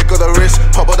on the neck or the wrist,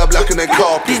 pop it up black and then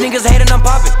cop. These niggas hating, I'm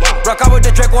poppin'. Rock out with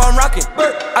the Drake while I'm rockin'.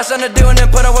 I signed a deal and then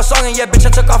put out a song and yeah, bitch, I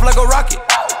took off like a rocket.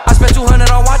 I spent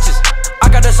 200 on watches. I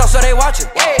got the sauce so they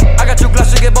watchin'. I got 2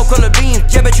 glasses to get both color beams.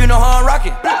 Yeah, bitch, you know how I'm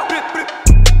rockin'.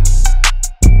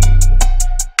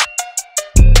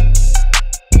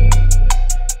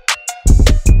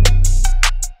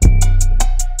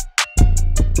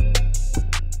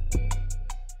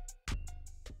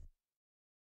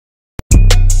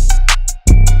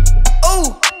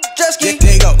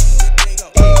 There you go.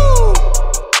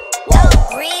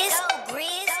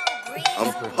 I'm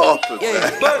poppin'.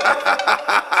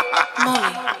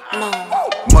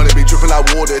 Money be dripping like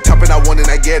water, tapping out one and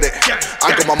I get it.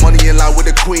 I got my money in line with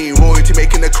the queen, royalty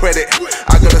making the credit.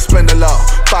 I gotta spend a lot,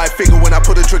 5 figure when I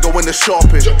put a trigger when the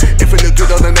shopping. If it look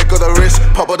good on the neck or the wrist,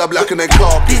 pop it up black and then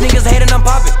cop. These niggas hating, I'm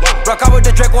poppin'. Rock out with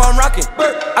the Drake while I'm rockin'.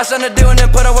 I signed a deal and then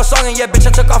put out a song and yeah, bitch,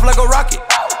 I took off like a rocket.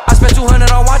 I spent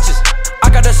 200 on watches. I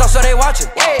got the sauce so they watchin'.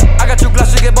 I got 2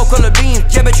 glasses to get both color beams.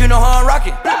 Yeah, bitch, you know how I'm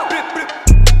rockin'.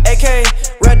 AK,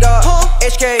 red dot,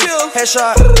 HK,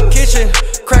 headshot, kitchen,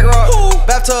 crack rock,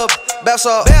 bathtub, bath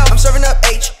salt. I'm serving up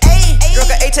H,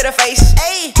 drunk an A to the face.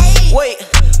 Wait,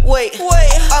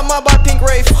 I might buy pink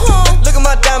Wraith. Look at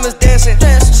my diamonds dancing.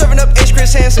 Serving up H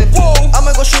Chris Hansen.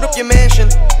 I'ma go shoot up your mansion.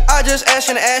 I just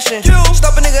ashin'.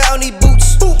 Stop a nigga, I don't need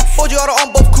boots. Ford you auto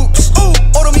on both coupes.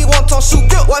 Order me wonton soup.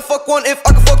 Why fuck one if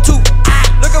I can fuck 2?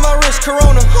 Look at my wrist,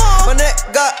 Corona. My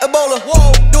neck got Ebola.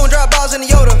 Doing drive-bys in the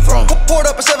Yoda. Poured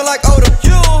up a 7 like Oda.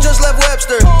 Just left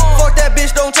Webster. Fuck that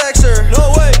bitch, don't text her.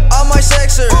 No way, I might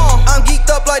sex her. I'm geeked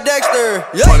up like like Dexter.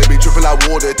 Money be dripping like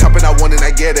water, tapping I want and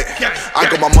I get it. I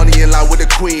got my money in line with the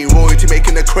queen, royalty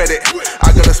making the credit.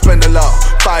 I gotta spend a lot,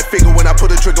 5 figure when I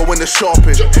put a trigger when the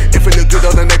shopping. If it look good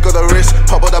on the neck or the wrist,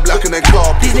 pop it up black and then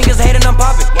cop. These niggas hating, I'm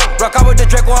popping. Rock out with the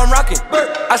Draco, I'm rocking.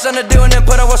 I signed a deal and then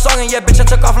put up a song and yeah, bitch, I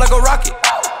took off like a rocket.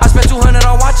 I spent 200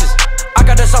 on watches. I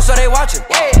got the sauce so they watching.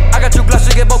 I got 2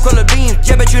 glasses, get both color beams.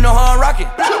 Yeah, bet you know how I'm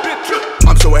rocking.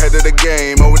 I'm so ahead of the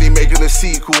game, already making a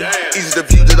sequel. Easy to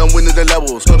view that I'm winning the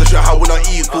levels, gotta show how we're not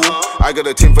equal. I got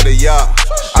a team for the yacht,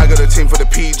 I got a team for the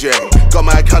PJ. Got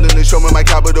my accountant and show me my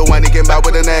capital when he came back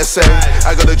with an essay.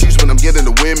 I got the juice when I'm getting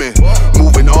the women,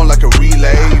 moving on like a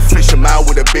relay. Fish 'em out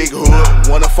with a big hook,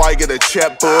 wanna fight, get a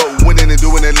check, but winning and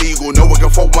doing illegal, no one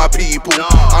can fuck my people.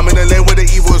 I'm in the lane where the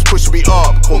evil is pushing me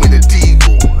up, call me the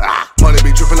Deagle. Money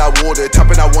be dripping like water,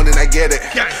 tapping I want and I get it.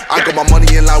 I got my money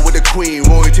in line with the queen,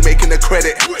 royalty making the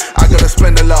credit. I gotta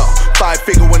spend a lot, 5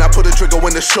 figure when I put a trigger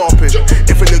when the shopping.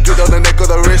 If it look good on the neck or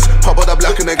the wrist, pop it up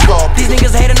black and then cop. These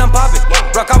niggas hating, I'm popping.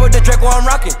 Rock out with the Draco, I'm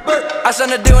rocking. I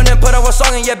signed a deal and then put up a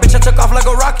song and yeah, bitch, I took off like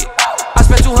a rocket. I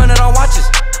spent 200 on watches.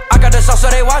 I got the sauce so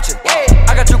they watching.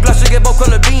 I got 2 glasses, get both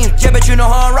color beams. Yeah, bet you know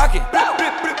how I'm rocking.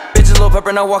 Bitches Lil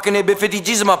Pump now walking it, bit 50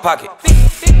 G's in my pocket.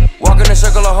 Walk in a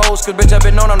circle of hoes, cause bitch, I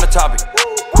been known I'm the topic.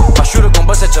 My shooter gon'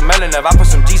 bust at your melon if I put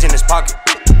some G's in his pocket.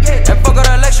 And fuck all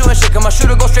the election and shit, cause my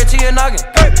shooter go straight to your noggin.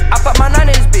 I pop my 9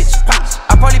 in his bitch.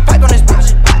 I probably piped on this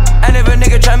bitch. And if a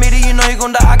nigga try me to, you know he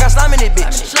gon' die. I got slime in this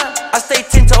bitch. I stay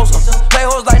 10 toes, play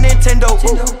hoes like Nintendo.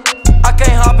 I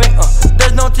can't hop in,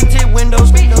 there's no tinted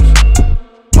windows.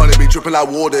 Money be dripping like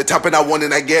water, tapping I want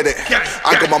and I get it.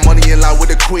 I got my money in line with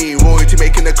the queen, royalty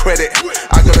making the credit.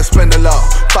 I gotta spend a lot,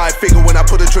 5 figure when I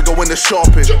put a trigger when the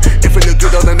shopping. If it look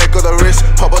good on the neck or the wrist,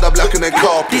 pop it up black and then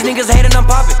cop. These niggas hating, I'm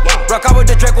popping. Rock out with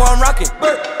the Draco, I'm rocking.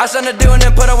 I signed a deal and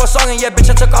then put up a song and yeah,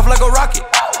 bitch, I took off like a rocket.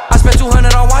 I spent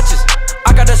 200 on watches.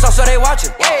 I got the sauce so they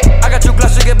watching. I got 2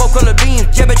 glasses, get both color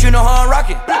beams. Yeah, bet you know how I'm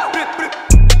rocking.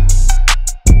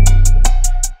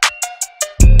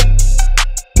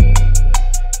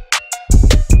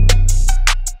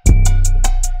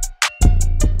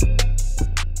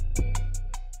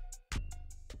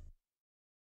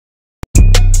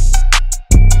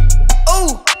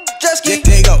 There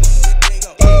you go.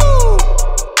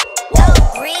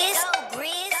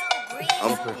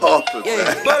 I'm poppin'.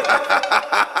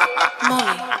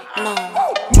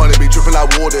 Money be dripping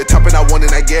like water, tapping I want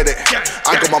and I get it.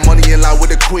 I got my money in line with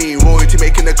the queen, royalty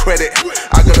making the credit.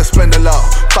 I gotta spend a lot,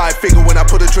 5 figure when I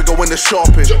put a trigger when the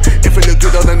shopping. If it look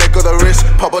good on the neck or the wrist,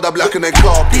 pop it up black and then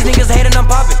cop. These niggas hating, I'm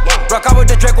popping. Rock out with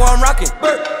the Draco, I'm rocking.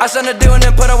 I signed a deal and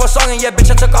then put up a song and yeah,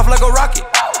 bitch, I took off like a rocket.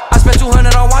 I spent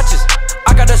 200 on watches.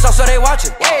 I got the sauce so they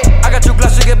watching. I got 2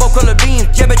 glasses, get both color beams.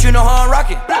 Yeah, bet you know how I'm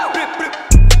rocking.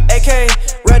 AK,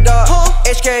 red dot,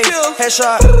 HK,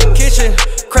 headshot, kitchen,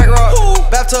 crack rock,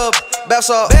 bathtub, bath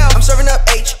salt. I'm serving up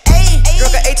H,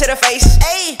 drunk a A to the face.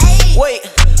 Wait,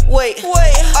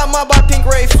 I'm out by Pink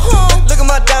Wraith. Look at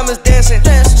my diamonds dancing.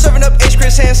 Serving up H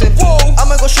Chris Hansen.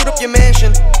 I'ma go shoot up your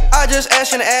mansion. I just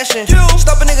ashin'.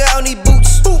 Stop a nigga, I don't need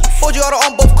boots. Fold you out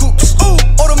on both coops.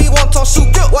 Order me wonton soup.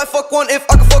 Why fuck one if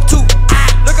I can fuck 2?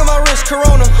 Look at my wrist,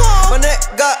 Corona. My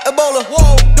neck got Ebola.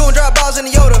 Doing drive-bys in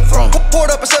the Yoda. Poured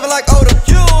up a 7 like Oda.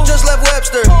 Just left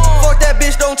Webster. Fuck that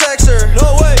bitch, don't text her.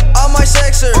 No way, I might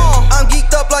sex her. I'm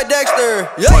geeked up like Dexter.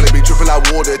 Money be dripping like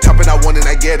water, tapping I want and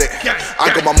I get it. I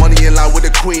got my money in line with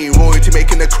the queen, royalty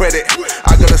making the credit.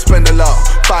 I gotta spend a lot,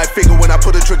 5 figure when I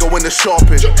put a trigger when the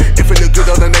shopping. If it look good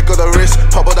on the neck or the wrist,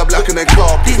 pop it up black and then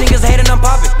cop. These niggas hating, I'm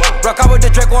popping. Rock out with the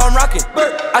Draco, I'm rocking.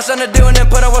 I signed a deal and then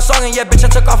put up a song and yeah, bitch, I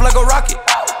took off like a rocket.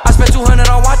 I spent 200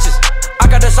 on watches. I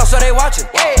got the sauce so they watching.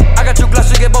 I got 2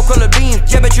 glasses, get both color beams.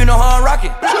 Yeah, bet you know how I'm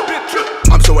rocking.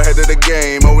 I'm so ahead of the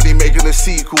game, already making a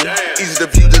sequel. Easy to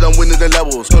view that I'm winning the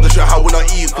levels, gotta show how we're not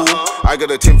equal. I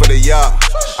got a team for the yacht,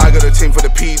 I got a team for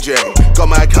the PJ. Got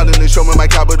my accountant and show me my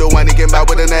capital when he came back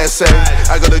with an essay.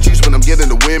 I got the juice when I'm getting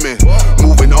the women,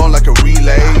 moving on like a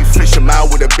relay. Fish 'em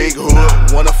out with a big hook,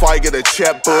 wanna fight, get a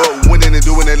check, but winning and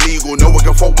doing illegal, no one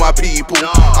can fuck my people.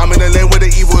 I'm in the lane where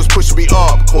the evil is pushing me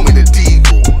up, call me the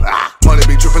Deagle. Money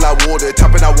be dripping like water,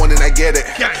 tapping I want and I get it.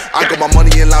 I got my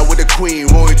money in line with the queen,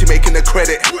 royalty making the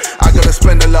credit. I gotta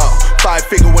spend a lot, 5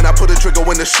 figure when I put a trigger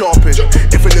when the shopping.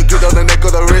 If it look good on the neck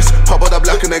or the wrist, pop it up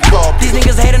black and then cop. These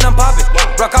niggas hating, I'm popping.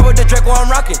 Rock out with the Draco, I'm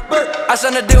rocking. I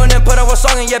signed a deal and then put up a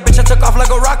song and yeah, bitch, I took off like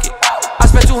a rocket. I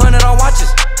spent 200 on watches.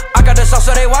 I got the sauce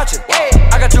so they watching.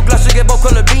 I got 2 glasses, get both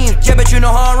color beams. Yeah, bet you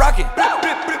know how I'm rocking.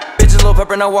 Bitches Lil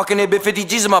Pump now walking it, bit 50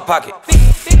 G's in my pocket.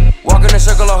 Walk in a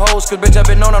circle of hoes, cause bitch, I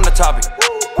been known I'm the topic.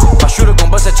 My shooter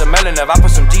gon' bust at your melon if I put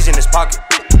some G's in his pocket.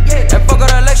 And fuck all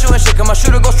the election and shit, cause my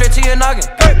shooter go straight to your noggin.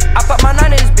 I pop my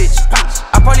 9 in his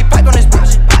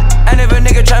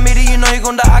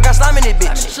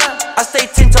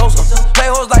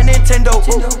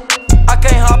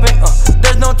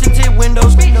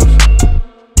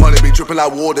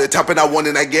like water, tapping I want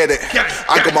and I get it.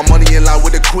 I got my money in line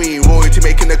with the queen, royalty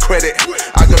making the credit.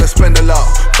 I gotta spend a lot,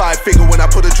 5-figure when I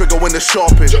put a trigger when the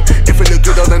shopping. If it look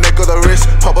good on the neck or the wrist,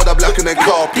 pop out the black and then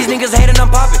carpet. These niggas hating, I'm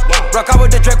popping. Rock out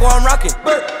with the Drake while I'm rocking.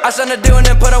 I signed a deal and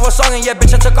then put out a song and yeah,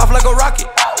 bitch, I took off like a rocket.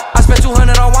 I spent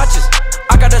 200 on watches.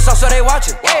 I got the sauce so they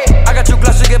watching. I got 2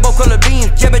 glasses to get both color beams.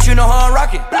 Yeah, bitch, you know how I'm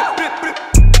rocking.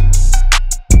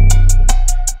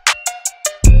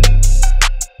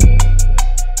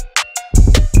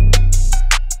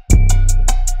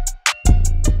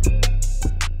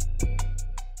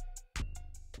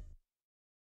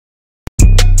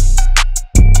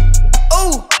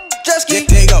 Ooh, jet ski.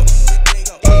 There you go.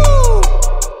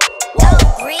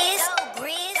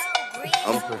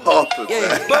 I'm poppin'.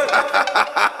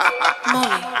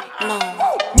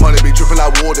 Money be dripping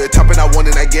like water, tapping I want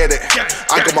and I get it.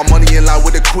 I got my money in line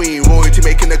with the queen, royalty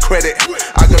making the credit.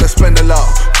 I gotta spend a lot,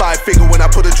 5-figure when I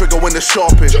put a trigger when the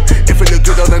shopping. If it look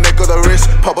good on the neck or the wrist,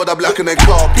 pop out the black and then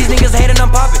carpet. These niggas hating,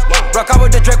 I'm popping. Rock out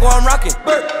with the Drake while I'm rocking.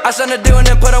 I signed a deal and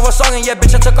then put out a song and yeah,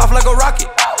 bitch, I took off like a rocket.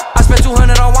 I spent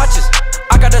 200 on watches.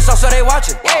 I got the sauce so they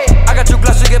watching. I got 2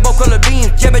 glasses to get both color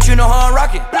beams. Yeah, bitch, you know how I'm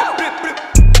rocking.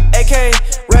 AK,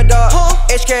 red dot,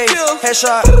 HK,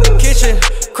 headshot, kitchen,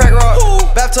 crack rock,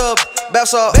 bathtub, bath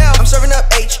salt. I'm serving up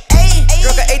H,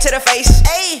 drunk a A to the face.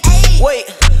 Wait,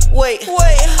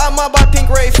 I might buy pink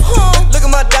Wraith. Look at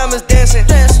my diamonds dancing.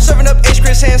 Serving up H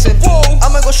Chris Hansen.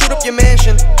 I'ma go shoot up your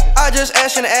mansion. I just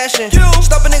ashin'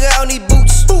 Stop a nigga out, need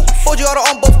boots. Hold you auto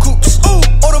on both coupes.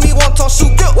 Order me wonton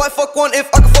soup. Why fuck one if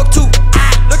I can fuck 2?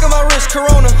 Look at my wrist,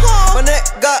 Corona. My neck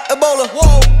got Ebola.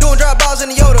 Doing drop bars in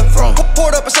the Yoda.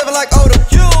 Poured up a 7 like Oda.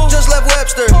 Just left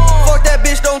Webster. Fuck that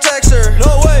bitch, don't text her.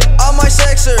 No way, I might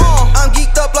sex her. I'm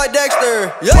geeked up like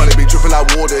Dexter. Money be dripping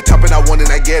like water, tapping I want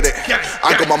and I get it.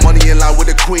 I got my money in line with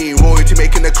the queen, royalty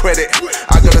making the credit.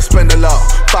 I gotta spend a lot,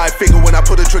 5-figure when I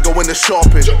put a trigger when the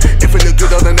shopping. If it look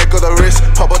good on the neck or the wrist,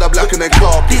 pop out the black and then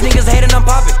carpet. These niggas hating, I'm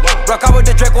popping. Rock out with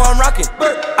the Drake while I'm rocking.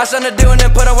 I signed a deal and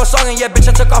then put out a song and yeah, bitch,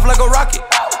 I took off like a rocket.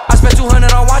 I spent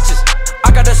 200 on watches.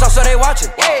 I got the sauce so they watching.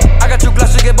 I got 2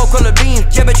 glasses to get both color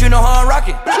beams. Yeah, bitch, you know how I'm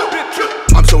rocking.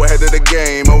 I'm so ahead of the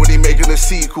game, already making a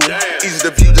sequel. Easy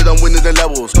to view that I'm winning the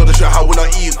levels. Gotta show how we're not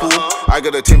equal. I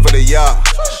got a team for the yacht,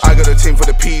 I got a team for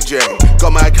the PJ.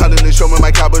 Got my accountant and show me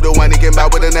my capital when he get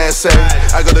back with an essay.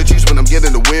 I got a juice when I'm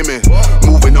getting the women.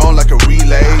 Moving on like a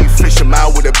relay, fish 'em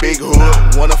out with a big hook.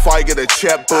 Wanna fight, get a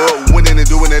checkbook. Winning and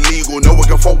doing illegal, no one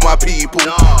can fuck my people.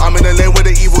 I'm in the lane where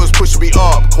the evil is pushing me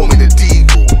up, call me the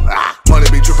Deagle. Money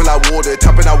be dripping like water,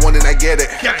 tapping I want and I get it.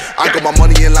 I got my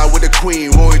money in line with the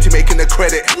queen, royalty making the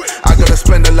credit. I gotta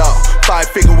spend a lot,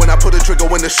 5-figure when I put a trigger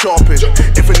when the shopping.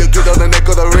 If it look good on the neck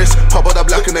or the wrist, pop out the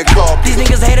black and then carpet. These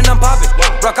niggas hating, I'm popping.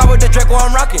 Rock out with the Drake while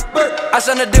I'm rocking. I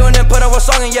signed a deal and then put out a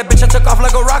song and yeah, bitch, I took off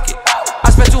like a rocket. I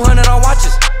spent 200 on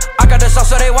watches. I got the sauce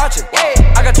so they watching.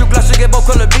 I got 2 glasses to get both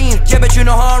color beams. Yeah, bitch, you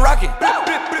know how I'm rocking.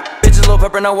 Bitches Lil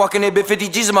Pump now walking, they bit 50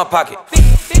 G's in my pocket.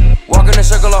 Walk in a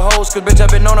circle of hoes, cause bitch, I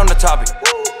been known I'm the topic.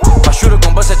 My shooter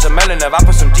gon' bust at your melon if I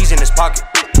put some G's in his pocket.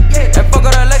 And fuck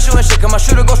all the election and shit, cause my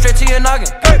shooter go straight to your noggin.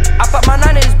 I pop my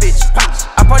 9 in his bitch.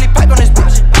 I probably pack on his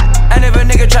bitch. And if a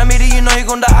nigga try me to, you know he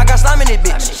gon' die. I got slime in it,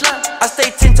 bitch. I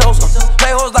stay 10 toes,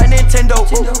 play hoes like Nintendo.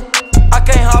 I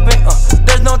can't hop in,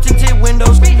 there's no tinted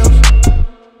windows.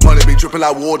 Money be dripping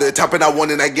like water, tapping I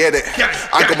want and I get it.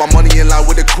 I got my money in line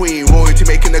with the queen, royalty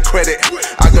making the credit.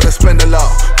 I gotta spend a lot,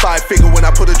 5-figure when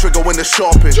I put a trigger when the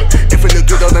shopping. If it look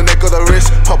good on the neck or the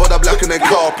wrist, pop out the black and then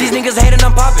carpet. These niggas hating,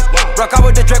 I'm popping. Rock out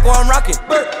with the Drake while I'm rocking.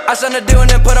 I signed a deal and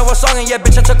then put out a song and yeah,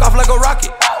 bitch, I took off like a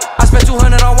rocket. I spent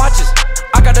 200 on watches.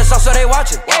 I got the sauce so they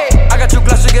watching. I got 2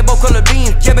 glasses to get both color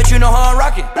beams. Yeah, bitch, you know how I'm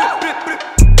rocking.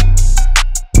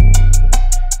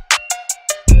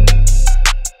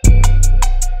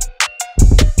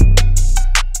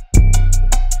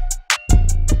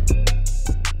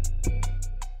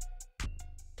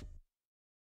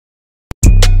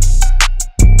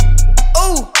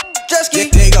 There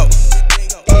you go.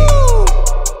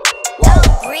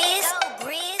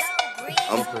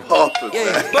 I'm poppin'.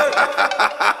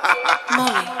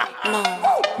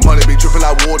 Money be dripping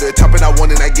like water, tapping I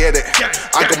want and I get it.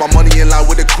 I got my money in line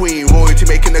with the queen, royalty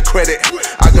making the credit.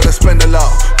 I gotta spend a lot,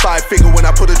 5-figure when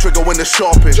I put a trigger when the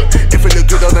shopping. If it look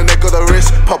good on the neck or the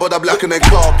wrist, pop out the black and then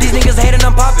carpet. These niggas hating,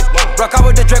 I'm popping. Rock out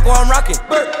with the Drake while I'm rocking.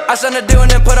 I signed a deal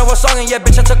and then put out a song and yeah,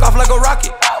 bitch, I took off like a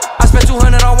rocket. I spent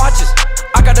 200 on watches.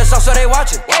 I got the sauce so they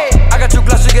watching. I got 2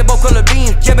 glasses to get both color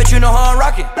beams. Yeah, bitch, you know how I'm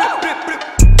rocking.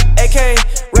 AK,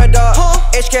 red dot,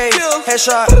 HK,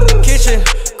 headshot, kitchen,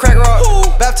 crack rock,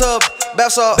 bathtub,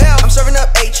 bath salt. I'm serving up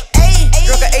H,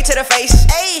 drunk a A to the face.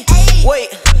 Wait,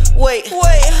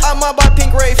 I might buy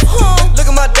pink Wraith. Look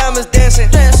at my diamonds dancing.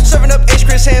 Serving up H.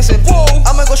 Chris Hansen.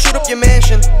 I'ma go shoot up your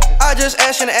mansion. I just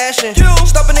ashin' and ashin'.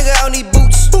 Stop a nigga, I don't need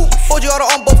boots. Hold you auto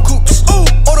on both coupes.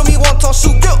 Order me wonton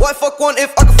soup. Why fuck one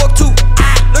if I can fuck two?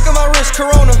 Look at my wrist,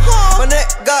 Corona. My neck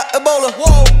got Ebola.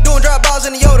 Doing drive-bys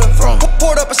in the Yoda.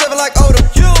 Poured up a 7 like Oda.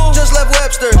 Just left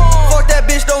Webster. Fuck that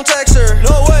bitch, don't text her.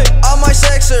 No way, I might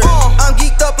sex her. I'm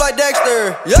geeked up like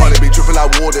Dexter. Money be dripping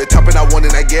like water, tapping I want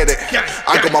and I get it.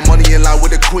 I got my money in line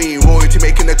with the queen, royalty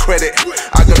making the credit.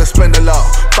 I gotta spend a lot,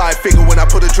 5 figure when I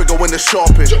put a trigger when the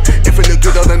shopping. If it look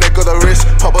good on the neck or the wrist,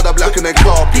 pop it up like an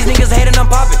carpet. These niggas hating, I'm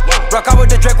popping. Rock out with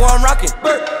the Drake while I'm rocking.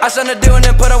 I signed a deal and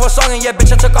then put up a song and yeah,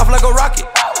 bitch, I took off like a rocket.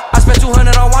 I spent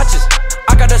 200 on watches.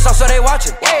 I got the sauce so they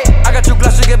watching. I got 2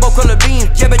 glasses to get both color beams.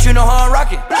 Yeah, bet you know how I'm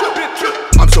rocking.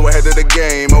 I'm so ahead of the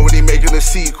game, already making a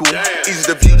sequel. Easy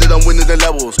to view that I'm winning the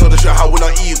levels, not to show how we're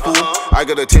not equal. I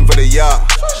got a team for the yacht,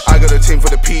 I got a team for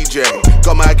the PJ.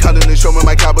 Got my accountant and show me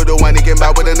my capital, and he came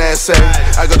out with an essay.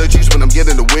 I got a juice when I'm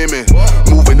getting the women,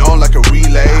 moving on like a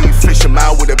relay. Fish 'em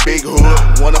out with a big hook,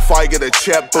 wanna fight, get a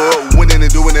check, but winning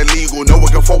and doing illegal, no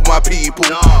one can fuck my people.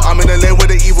 I'm in the lane where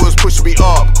the evil is pushing me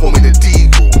up, call me the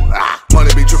Deagle. Money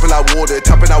be dripping like water,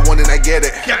 tapping I want and I get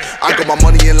it. I got my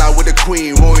money in line with the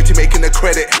queen, royalty making the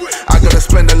credit. I gotta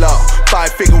spend a lot,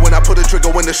 5 figure when I put a trigger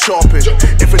when the shopping.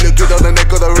 If it look good on the neck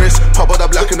or the wrist, pop it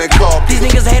up like an carpet. These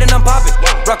niggas hating, I'm popping.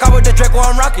 Rock out with the Drake while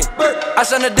I'm rocking. I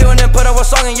signed a deal and then put up a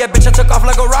song and yeah, bitch, I took off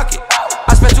like a rocket.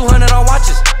 I spent 200 on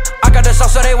watches. I got the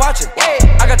sauce so they watching.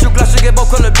 I got 2 glasses to get both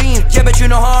color beams. Yeah, bet you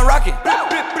know how I'm rocking.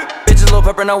 Bitches Lil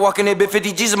Pepper now walking in, bit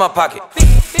 50 G's in my pocket.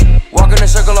 Walk in a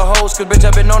circle of hoes, cause bitch,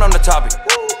 I been known on the topic.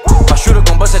 My shooter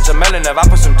gon' bust at your melon if I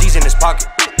put some G's in his pocket.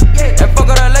 And fuck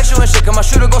all the election and shit, cause my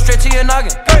shooter go straight to your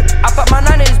noggin. I pop my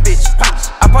 9 in this bitch.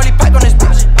 I probably pack on this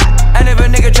bitch. And if a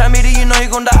nigga try me to, you know he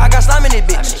gon' die. I got slime in this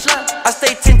bitch. I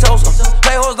stay 10 toes,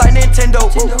 play hoes like Nintendo.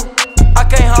 I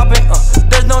can't hop in,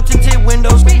 there's no tinted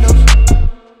windows.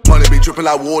 Money be dripping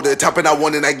like water, tapping I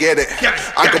want and I get it.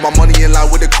 I got my money in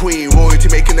line with the queen, royalty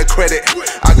making the credit.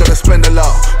 I gotta spend a lot,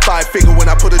 5 figure when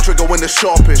I put a trigger when the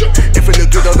shopping. If it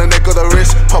look good on the neck or the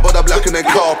wrist, pop it up like an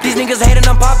carpet. These niggas hating,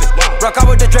 I'm popping. Rock out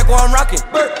with the Drake while I'm rocking.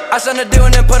 I signed a deal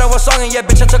and then put up a song and yeah,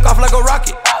 bitch, I took off like a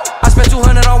rocket. I spent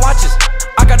 200 on watches.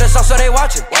 I got the sauce so they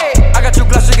watching. I got 2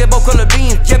 glasses to get both color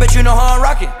beams. Yeah, bet you know how I'm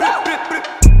rocking.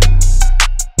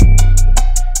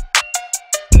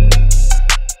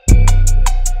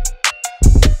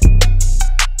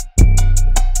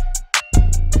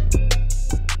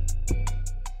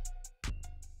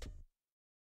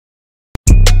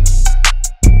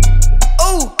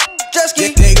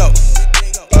 There you go.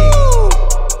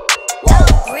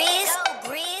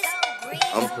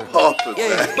 I'm popping.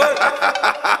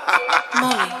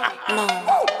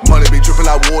 Money be dripping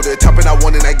like water, tapping I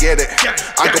want and I get it.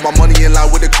 I got my money in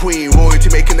line with the queen, royalty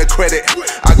making the credit.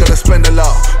 I gotta spend a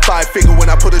lot, 5 figure when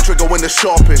I put a trigger when the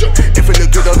shopping. If it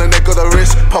look good on the neck or the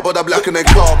wrist, pop it up like an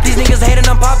carpet. These niggas hating,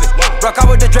 I'm popping. Rock out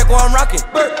with the Drake while I'm rocking.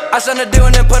 I signed a deal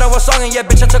and then put up a song and yeah,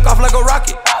 bitch, I took off like a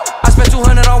rocket. I spent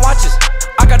 200 on watches.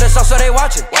 I got the sauce so they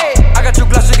watching. I got 2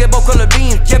 glasses to get both color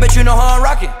beams. Yeah, bet you know how I'm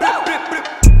rocking.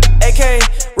 AK,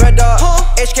 red dot,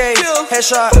 HK,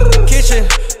 headshot, kitchen,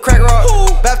 crack rock,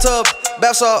 bathtub,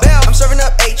 bath salt. I'm serving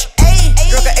up H,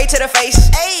 drunk a A to the face.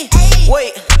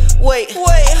 Wait,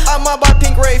 I might buy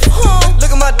pink Wraith.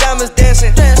 Look at my diamonds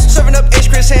dancing. Serving up H.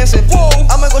 Chris Hansen.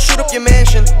 I'ma go shoot up your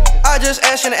mansion. I just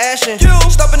ashin' and ashin'.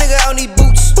 Stop a nigga, I don't need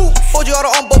boots. Hold you auto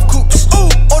on both coupes.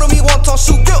 Order me wonton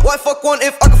soup. Why fuck one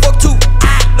if I can fuck 2?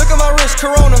 Look at my wrist,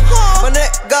 Corona. My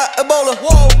neck got Ebola.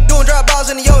 Doing drive-bys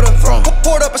in the Yoda.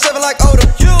 Poured up a 7 like Oda.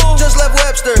 Just left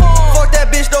Webster. Fuck that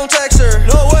bitch, don't text her.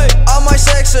 No way, I might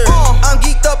sex her. I'm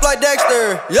geeked up like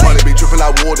Dexter. Money be dripping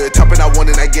like water, tapping I want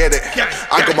and I get it.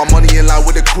 I got my money in line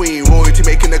with the queen, royalty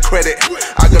making the credit.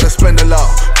 I gotta spend a lot,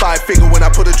 5 figure when I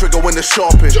put a trigger when the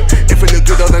shopping. If it look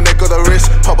good on the neck or the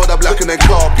wrist, pop it up like an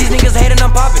carpet. These niggas hating,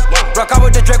 I'm popping. Rock out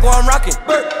with the Drake while I'm rocking.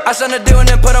 I signed a deal and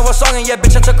then put up a song and yeah,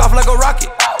 bitch, I took off like a rocket.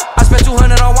 I spent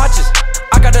 200 on watches.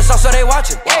 I got the sauce so they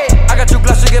watching. I got 2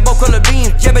 glasses to get both color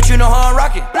beams. Yeah, bet you know how I'm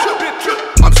rocking.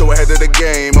 I'm so ahead of the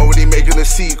game, already making a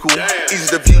sequel. Easy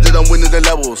to view that I'm winning the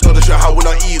levels, not to show how we're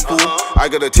not equal. I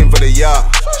got a team for the yacht,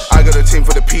 I got a team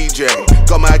for the PJ.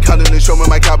 Got my accountant and show me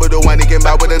my capital, and he came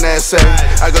out with an essay.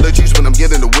 I got a juice when I'm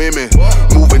getting the women,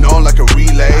 moving on like a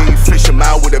relay. Fish 'em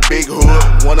out with a big hook,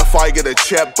 wanna fight, get a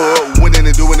check, but winning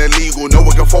and doing illegal, no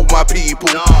one can fuck my people.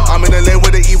 I'm in the lane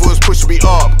where the evil is pushing me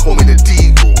up, call me the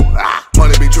Deagle.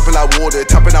 Money be dripping like water,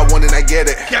 tapping I want and I get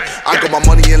it. I got my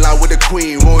money in line with the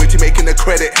queen, royalty making the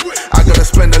credit. I gotta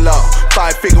spend a lot,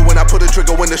 5 figure when I put a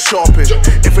trigger when the shopping.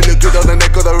 If it look good on the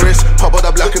neck or the wrist, pop out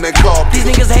the black and then cop. These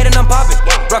niggas hating, I'm popping.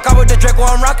 Rock out with the Draco,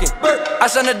 I'm rocking. I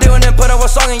signed a deal and then put out a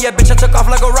song and yeah, bitch, I took off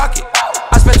like a rocket.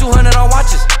 I spent 200 on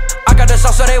watches. I got the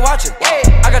sauce so they watching.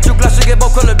 I got 2 glasses to get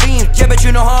both color beams. Yeah, bitch,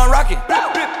 you know how I'm rocking.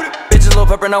 Bitches Lil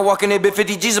Pump now walking, they bit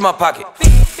 50 G's in my pocket.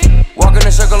 Walk in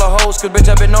a circle of hoes, cause bitch,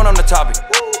 I been known on the topic.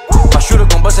 My shooter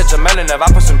gon' bust at your melon if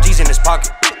I put some G's in his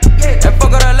pocket. And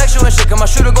fuck all the election and shit, cause my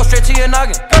shooter go straight to your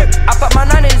noggin. I pop my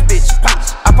 9 in his bitch.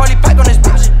 I probably pipe on his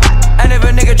bitch. And if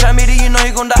a nigga try me, then you know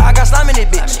he gon' die. I got slime in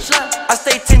it, bitch. I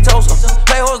stay 10 toes,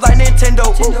 play hoes like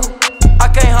Nintendo. I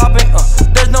can't hop in,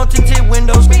 there's no tinted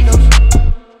windows.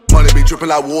 Money be dripping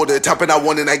like water, tapping I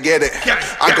want and I get it.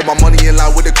 I got my money in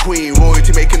line with the queen,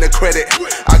 royalty making the credit.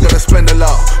 I gotta spend a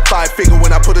lot, 5 figure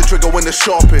when I put a trigger when the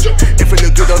shopping. If it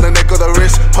look good on the neck or the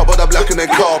wrist, pop out the black and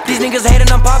then cop. These niggas hating,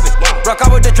 I'm popping. Rock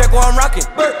out with the Draco, I'm rocking.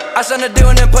 I signed a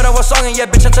deal and then put out a song and yeah,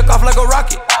 bitch, I took off like a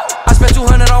rocket. I spent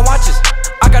 200 on watches.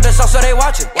 I got the sauce so they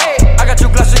watching. I got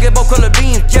 2 glasses to get both color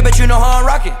beams. Yeah, bitch, you know how I'm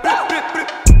rocking.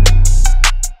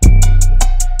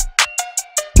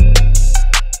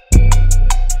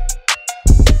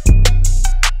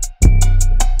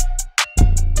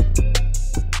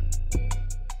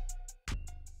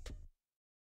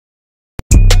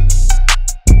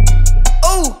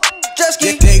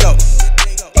 Yeah, there you go.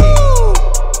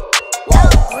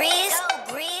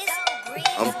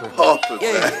 I'm poppin'.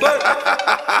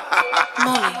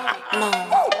 Money,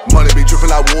 Money be dripping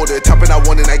like water, tapping I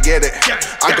want and I get it.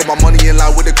 I got my money in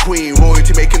line with the queen,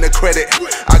 royalty making the credit.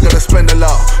 I gotta spend a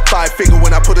lot, 5 figure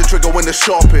when I put a trigger when the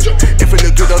shopping. If it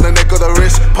look good on the neck or the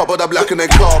wrist, pop out the black and then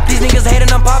cop. These niggas hating,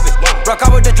 I'm popping. Rock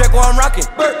out with the Draco, I'm rocking.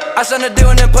 I signed a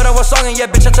deal and then put out a song and yeah,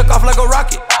 bitch, I took off like a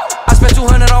rocket. I spent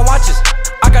 200 on watches.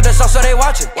 I got the sauce so they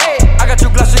watching. I got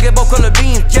 2 glasses to get both color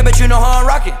beams. Yeah, bitch, you know how I'm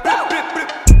rocking.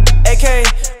 AK,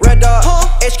 red dot,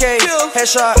 HK,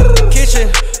 headshot, kitchen,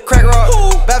 crack rock,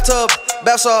 bathtub,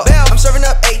 bath salt. I'm serving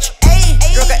up H.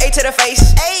 Drunk a A to the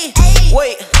face.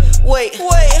 Wait,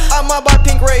 I might buy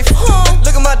pink Wraith.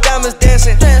 Look at my diamonds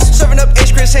dancing. Serving up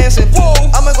H. Chris Hansen.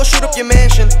 I'ma go shoot up your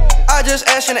mansion. I just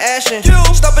ashin' and ashin'.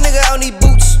 Stop a nigga out, need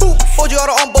boots. Hold you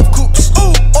auto on both coupes.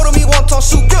 Order me wonton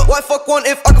soup. Why fuck one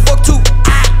if I can fuck 2?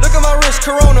 Look at my wrist,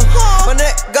 Corona. My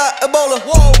neck got Ebola.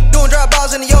 Doing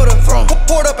drive-bys in the Yoda.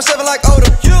 Poured up a 7 like Oda.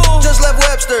 Just left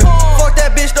Webster. Fuck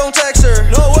that bitch, don't text her.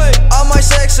 No way, I might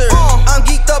sex her. I'm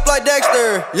geeked up like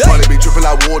Dexter. Money be dripping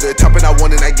like water, tapping I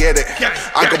want and I get it.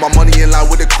 I got my money in line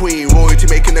with the queen, royalty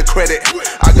making the credit.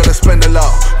 I gotta spend a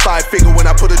lot, 5 figure when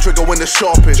I put a trigger when the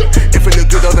shopping. If it look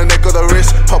good on the neck or the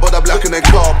wrist, pop out the black and then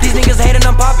cop. These niggas hating,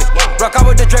 I'm popping. Rock out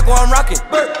with the Draco, I'm rocking.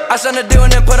 I signed a deal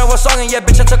and then put out a song and yeah,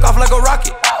 bitch, I took off like a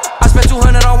rocket. I spent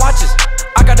 200 on watches.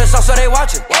 I got the sauce so they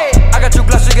watching. I got 2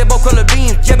 glasses to get both color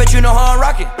beams. Yeah, bitch, you know how I'm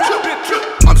rocking.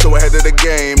 I'm so ahead of the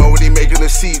game, already making a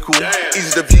sequel.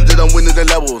 Easy to view that I'm winning the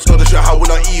levels. Gotta show how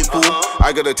we're not equal.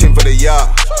 I got a team for the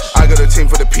yacht, I got a team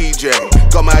for the PJ.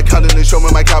 Got my accountant and show me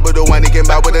my capital when he came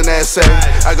back with an essay.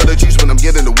 I got the juice when I'm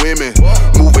getting the women.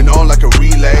 Moving on like a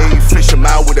relay. Fish 'em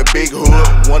out with a big hook.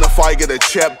 Wanna fight, get a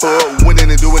check book.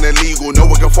 Winning and doing illegal, no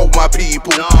one can fuck my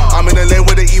people. I'm in the lane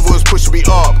where the evil is pushing me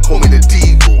up. Call me the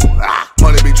Deagle.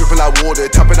 Money be dripping like water,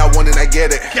 tapping I want and I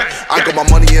get it. I got my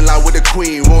money in line with the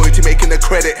queen, royalty making the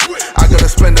credit. I gotta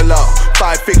spend a lot,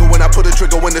 5 figure when I put a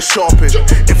trigger when the shopping.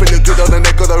 If it look good on the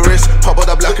neck or the wrist, pop out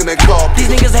the black and then cop. These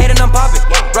niggas hating, I'm popping.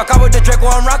 Rock out with the Draco,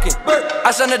 I'm rocking.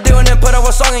 I signed a deal and then put out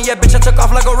a song and yeah, bitch, I took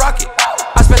off like a rocket.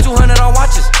 I spent 200 on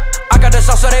watches. I got the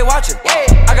sauce so they watching.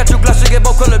 I got 2 glasses to get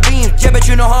both color beams. Yeah, bitch,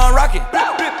 you know how I'm rocking.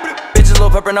 Bitches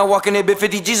Lil Pump now walking, they bit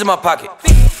 50 G's in my pocket.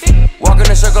 Walk in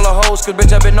a circle of hoes, cause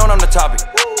bitch, I been known on the topic.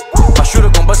 My shooter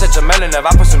gon' bust at your melon if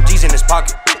I put some G's in his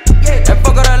pocket. And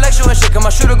fuck all the election and shit, cause my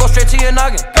shooter go straight to your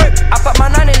noggin. I pop my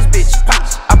 9 in his bitch.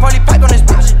 I probably pipe on his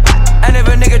bitch. And if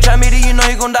a nigga try me, then you know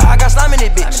he gon' die. I got slime in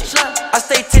it, bitch. I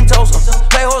stay 10 toes,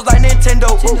 play hoes like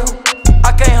Nintendo.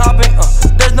 I can't hop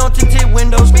in, there's no tinted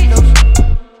windows.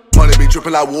 Money be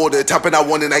dripping like water, tapping I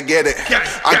want and I get it.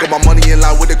 I got my money in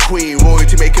line with the queen,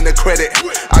 royalty making the credit.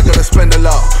 I gotta spend a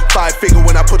lot, 5 figure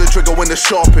when I put a trigger when the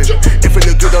shopping. If it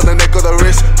look good on the neck or the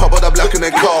wrist, pop out the black and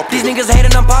then cop. These niggas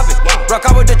hating, I'm popping. Rock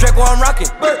out with the Draco, I'm rocking.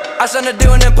 I signed a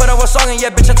deal and then put out a song and yeah,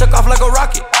 bitch, I took off like a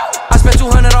rocket. I spent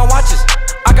 200 on watches.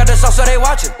 I got the sauce so they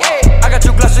watching. I got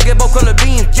 2 glasses to get both color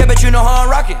beams. Yeah, bitch, you know how I'm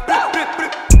rocking.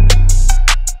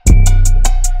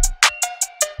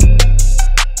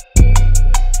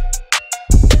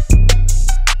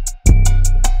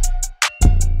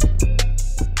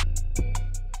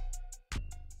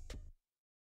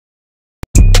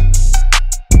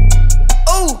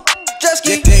 jet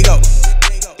ski. There you go.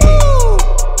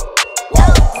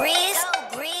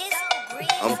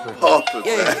 I'm poppin'.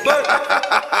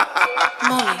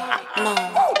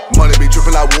 Money be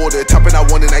dripping like water, tapping out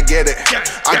one and I get it.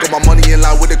 I got my money in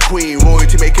line with the queen,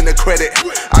 royalty making the credit.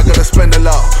 I gotta spend a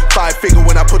lot, 5 figure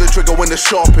when I put a trigger when the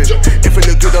shopping. If it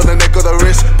look good on the neck or the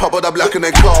wrist, pop it up black and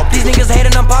then clock. These niggas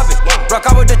hating, I'm popping. Rock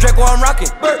out with the Drake while I'm rocking.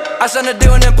 I signed a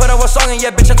deal and then put out a song and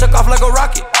yeah, bitch, I took off like a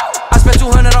rocket. I spent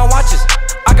 200 on watches.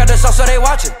 I got the sauce so they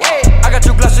watching. I got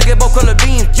 2 glasses to get both color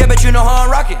beams. Yeah, bitch, you know how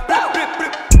I'm rocking.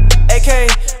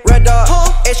 AK, red dot,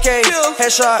 HK,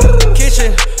 headshot,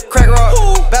 kitchen, crack rock,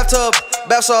 bathtub,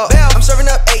 bath salt. I'm serving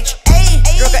up H,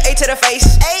 drunk an A to the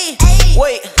face.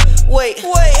 Wait,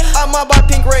 I'm out by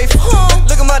Pink Wraith.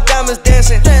 Look at my diamonds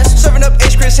dancing. Serving up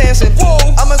H Chris Hansen.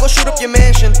 I'ma go shoot up your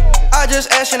mansion. I just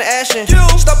ashin'.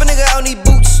 Stop a nigga, I don't need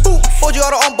boots. Fold you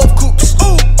out on both coops.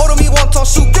 Order me wonton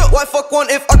soup. Why fuck one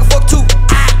if I can fuck 2?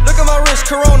 Look at my wrist,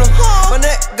 Corona. My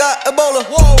neck got Ebola.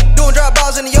 Doing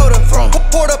drive-bys in the Yoda.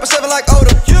 Poured up a 7 like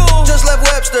Oda. Just left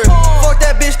Webster. Fuck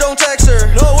that bitch, don't text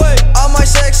her. No way, I might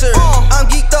sex her. I'm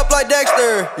geeked up like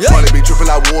Dexter. Money be dripping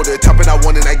like water, tapping out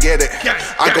one and I get it.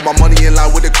 I got my money in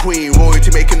line with the queen,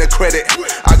 royalty making the credit.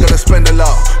 I gotta spend a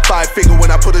lot, 5 figure when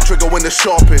I put a trigger when the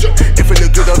shopping. If it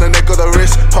look good on the neck or the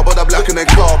wrist, pop it up black and then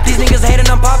clock. These niggas hating,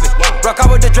 I'm popping. Rock out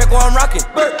with the Drake while I'm rocking.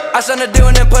 I signed a deal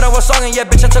and then put out a song and yeah,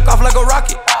 bitch, I took off like a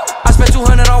rocket. I spent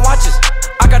 200 on watches.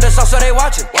 I got the sauce so they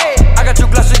watching. I got 2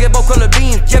 glasses to get both color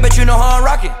beams. Yeah, bitch, you know how I'm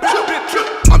rocking.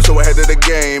 I'm so ahead of the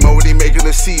game, already making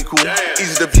a sequel.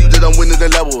 Easy to view that I'm winning the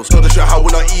levels, gotta show how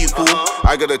we're not equal.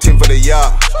 I got a team for the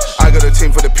yacht, I got a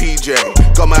team for the PJ.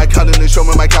 Got my accountant and show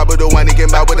me my capital, I need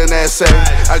get back with an essay.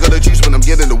 I got a juice when I'm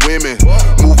getting the women,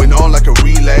 moving on like a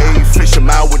relay. Fish 'em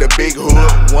out with a big hook,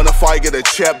 wanna fight, get a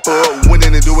check book.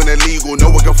 Winning and doing illegal, no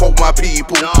one can fuck my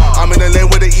people. I'm in the lane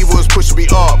where the evil is pushing me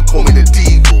up, call me the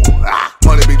devil.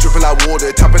 Money be dripping like water,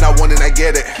 tapping out one and I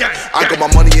get it. I got my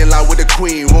money in line with the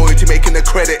queen, royalty making the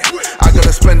credit. I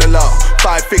gotta spend a lot,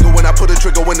 5 figure when I put a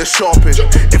trigger when the shopping.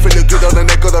 If it look good on the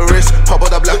neck or the wrist, pop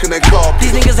it up black and then clock.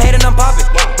 These niggas hating, I'm popping.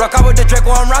 Rock out with the Drake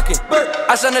while I'm rocking.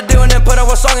 I signed a deal and then put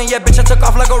out a song and yeah, bitch, I took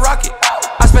off like a rocket.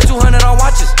 I spent 200 on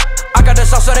watches. I got the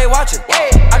sauce so they watching.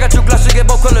 I got 2 glasses to get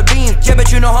both color beams. Yeah,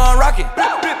 bitch, you know how I'm rocking.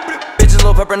 Bitches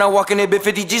Lil Pump now walking in, bit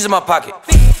 50 G's in my pocket.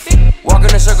 Walk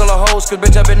in a circle of hoes, cause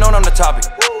bitch, I been known I'm the topic.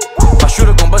 My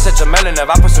shooter gon' bust at your melon if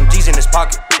I put some G's in his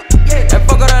pocket. And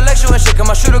fuck all that lecture and shit, cause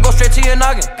my shooter go straight to your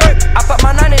noggin. I pop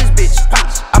my 9 in this bitch.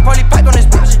 I probably pipe on this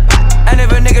bitch. And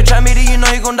if a nigga try me to, you know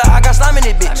he gon' die. I got slime in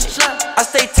this bitch. I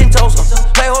stay 10 toes,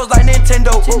 play hoes like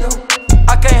Nintendo.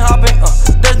 I can't hop in,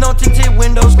 there's no tinted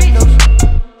windows.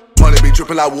 Money be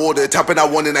dripping like water, tapping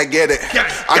out one and I get it.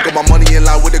 I got my money in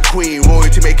line with the queen,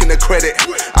 royalty making the credit.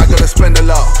 I gotta spend a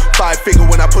lot, 5 figure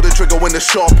when I put a trigger when the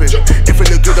shopping. If it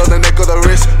look good on the neck or the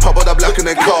wrist, pop it up black and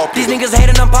then clock. These niggas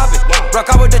hating, I'm popping.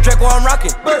 Rock out with the Drake while I'm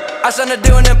rocking. I signed a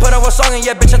deal and then put out a song and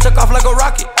yeah, bitch, I took off like a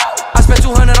rocket. I spent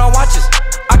 200 on watches.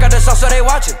 I got the sauce so they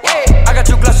watching. I got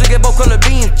 2 glasses to get both color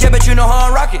beams. Yeah, bitch, you know how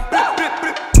I'm rocking.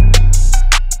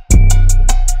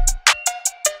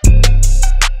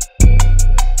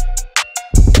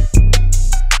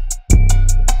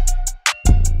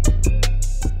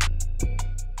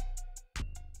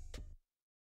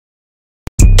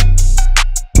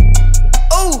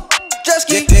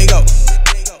 There you go.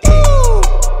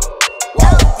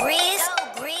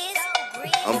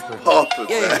 I'm poppin'.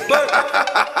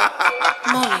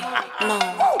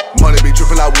 Money be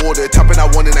dripping like water, tapping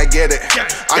out one and I get it.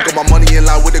 I got my money in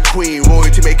line with the queen,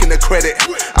 royalty making the credit.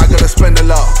 I gotta spend a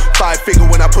lot, 5 figure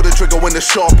when I put a trigger when the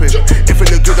shopping. If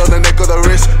it look good on the neck or the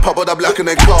wrist, pop it up black and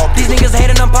then clock. These niggas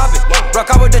hating, I'm popping. Rock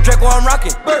out with the Drake while I'm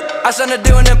rocking. I signed a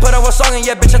deal and then put out a song and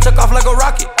yeah, bitch, I took off like a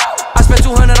rocket. I spent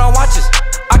 200 on watches.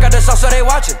 I got the sauce so they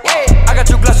watching. I got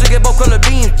 2 glasses to get both color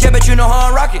beams. Yeah, bitch, you know how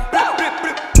I'm rocking.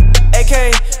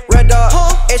 AK, red dot,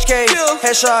 HK,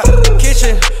 headshot,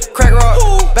 kitchen, crack rock,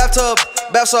 bathtub,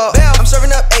 bath salt. I'm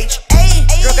serving up H,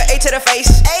 drunk an A to the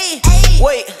face.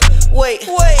 Wait,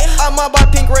 I'm out by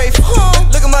Pink Wraith.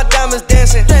 Look at my diamonds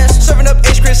dancing. Serving up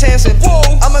H Chris Hansen.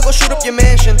 I'ma go shoot up your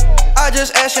mansion. I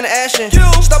just ashin'.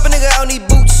 Stop a nigga, I don't need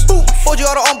boots. Fold you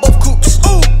out on both coops.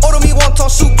 Order me wonton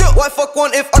soup. Why fuck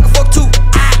one if I can fuck 2?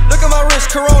 Look at my wrist,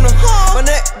 Corona. My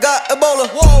neck got Ebola.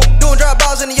 Doing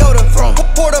drive-bys in the Yoda.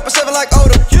 Poured up a 7 like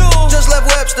Oda. Just left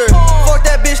Webster. Fuck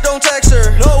that bitch, don't text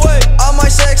her. No way, I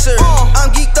might sex her. I'm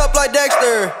geeked up like like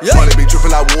Dexter. Money be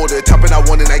dripping like water, tapping I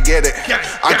want and I get it.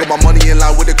 I got my money in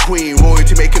line with the queen,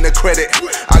 royalty making the credit.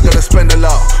 I gotta spend a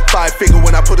lot, 5 figure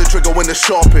when I put a trigger when the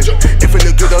shopping. If it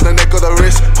look good on the neck or the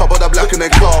wrist, pop out the black and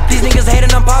then cop. These niggas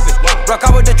hating, I'm popping. Rock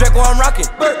out with the Draco, I'm rocking.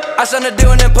 I signed a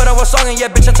deal and then put up a song and yeah,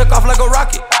 bitch, I took off like a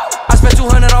rocket. I spent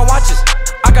 200 on watches.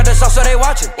 I got the sauce so they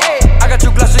watching. I got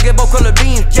 2 glasses, get both color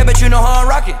beams. Yeah, bitch, you know how I'm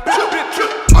rocking.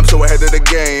 I'm so ahead of the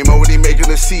game, already making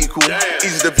a sequel.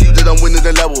 Easy to view that I'm winning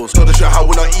the levels, gotta show how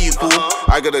we're not equal.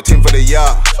 I got a team for the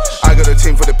yacht, I got a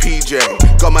team for the PJ.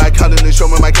 Got my accountant and show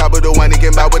me my capital, I ain't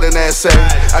getting back with an essay.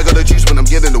 I got the juice when I'm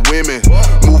getting the women,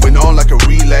 moving on like a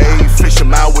relay. Fish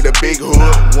 'em out with a big hook,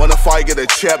 wanna fight, get a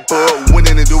checkbook.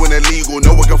 Winning and doing illegal,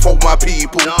 no one can fuck my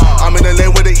people. I'm in the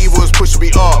lane where the evil is pushing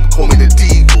me up, call me the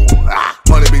Deagle.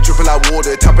 Money be dripping like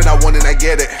water, tapping I want and I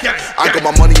get it. I got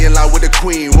my money in line with the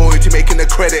queen, royalty making the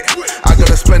credit. I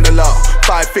gotta spend a lot,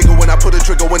 5 figure when I put a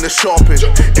trigger when the shopping.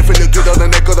 If it look good on the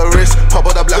neck or the wrist, pop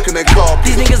out the black and then cop.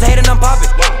 These niggas hating, I'm popping.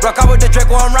 Rock out with the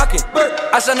Draco, I'm rocking.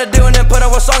 I signed a deal and then put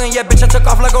up a song and yeah, bitch, I took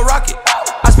off like a rocket.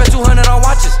 I spent 200 on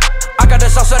watches. I got the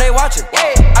sauce so they watching.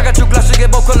 I got 2 glasses,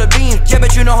 get both color beams. Yeah,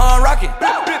 bitch, you know how I'm rocking.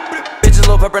 Bitches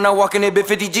Lil Pump now walking it, bit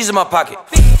 50 G's in my pocket.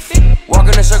 Walk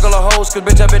in a circle of hoes, cause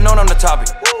bitch, I been known I'm the topic.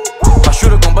 My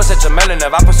shooter gon' bust at your melon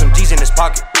if I put some G's in his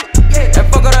pocket. And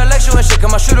fuck all the election and shit,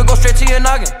 cause my shooter go straight to your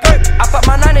noggin. I pop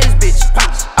my 9 in his bitch.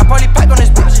 I probably pack on his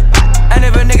bitch. And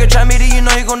if a nigga try me to, you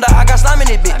know he gon' die. I got slime in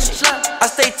it, bitch. I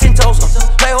stay 10 toes,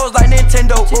 play hoes like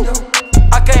Nintendo.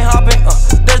 I can't hop in,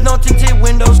 there's no tinted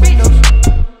windows.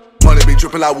 Money be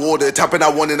dripping like water, tapping I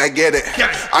want and I get it.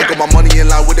 I got my money in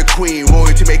line with the queen,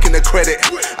 royalty making the credit.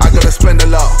 I gotta spend a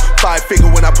lot, 5 figure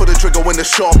when I put a trigger when the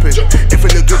shopping. If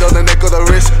it look good on the neck or the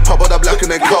wrist, pop out the black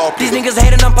and then cop. These niggas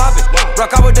hating, I'm popping.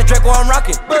 Rock out with the Draco, I'm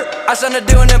rocking. I signed a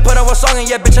deal and then put up a song and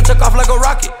yeah, bitch, I took off like a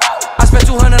rocket. I spent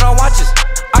 200 on watches.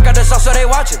 I got the sauce so they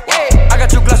watching. I got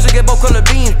 2 glasses, get both color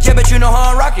beams. Yeah, bitch, you know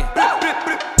how I'm rocking.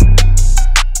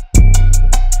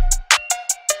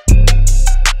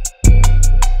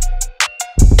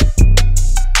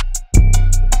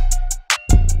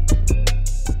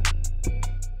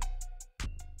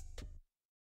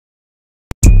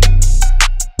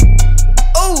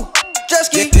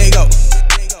 There you go.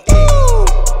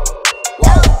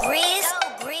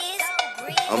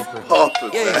 I'm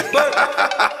poppin'.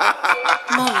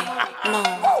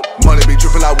 Money be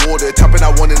dripping like water, tapping I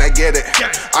want and I get it.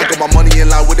 I got my money in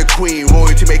line with the queen,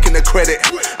 royalty making the credit.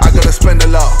 I gotta spend a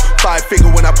lot, 5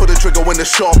 figure when I put a trigger when the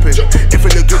shopping. If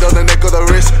it look good on the neck or the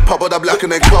wrist, pop out the black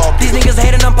and then cop. These niggas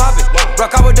hating, I'm popping.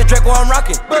 Rock out with the Draco, I'm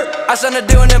rocking. I signed a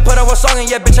deal and then put up a song and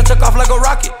yeah, bitch, I took off like a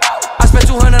rocket. I spent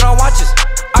 200 on watches.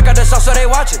 I got the sauce so they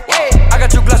watching. I got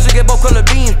 2 glasses, get both color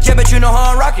beams. Yeah, bitch, you know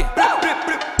how I'm rocking.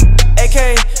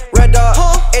 AK, red dot,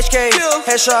 HK,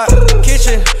 headshot,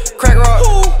 kitchen, crack rock,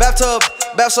 bathtub,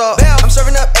 bath salt. I'm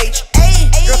serving up H,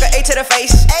 drunk a A to the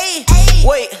face.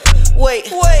 Wait,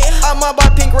 I might buy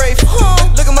pink Wraith.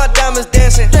 Look at my diamonds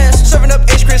dancing. Serving up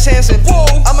H Chris Hansen.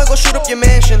 I'ma go shoot up your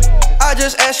mansion. I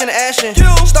just ashin'.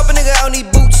 Stop a nigga out,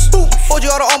 need boots. Hold you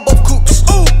auto on both coops.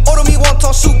 Order me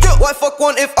wonton soup. Why fuck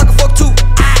one if I can fuck 2?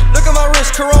 Look at my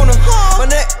wrist, Corona. My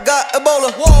neck got Ebola.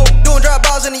 Doing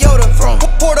drive-bys in the Yoda.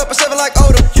 Poured up a 7 like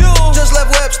Oda. Just left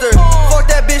Webster. Fuck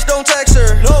that bitch, don't text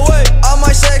her. No way, I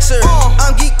might sex her.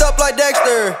 I'm geeked up like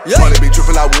Dexter. Money be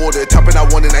dripping like water, tapping I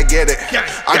want and I get it.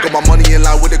 I got my money in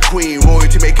line with the queen,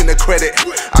 royalty making the credit.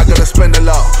 I gotta spend a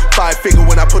lot, 5 figure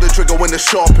when I put a trigger when the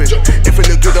shopping. If it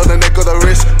look good on the neck or the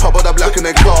wrist, pop out the black and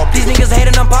then cop. These niggas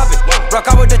hating, I'm popping. Rock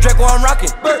out with the Draco, I'm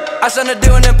rocking. I signed a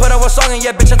deal and then put up a song and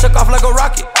yeah, bitch, I took off like a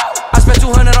rocket. I spent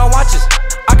 200 on watches.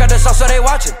 I got the sauce so they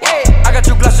watching. I got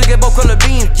 2 glasses, get both color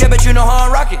beams. Yeah, bitch, you know how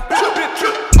I'm rocking.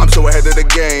 I'm so ahead of the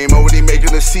game, already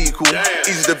making a sequel.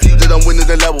 Easy to view that I'm winning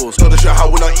the levels, gotta show how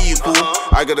we're not equal.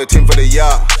 I got a team for the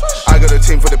yacht, I got a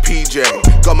team for the PJ.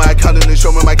 Got my accountant and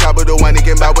show me my capital, I ain't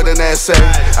getting back with an essay.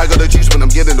 I got the juice when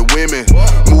I'm getting the women,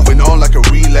 moving on like a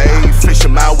relay. Fish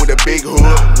 'em out with a big hook,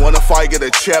 wanna fight, get a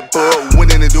checkbook.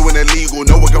 Winning and doing illegal,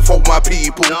 no one can fuck my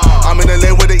people. I'm in the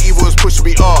lane where the evil is pushing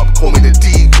me up, call me the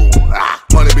Deagle.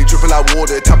 Money be dripping like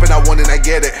water, tapping I want and I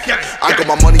get it. I got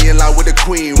my money in line with the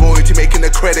queen, royalty making the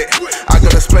credit. I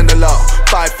gotta spend a lot,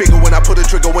 5 figure when I put a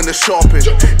trigger when the shopping.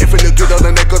 If it look good on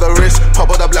the neck or the wrist, pop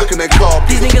out the black and then cop.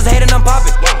 These niggas hating, I'm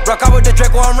popping. Rock out with the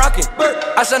Draco, I'm rocking.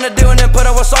 I signed a deal and then put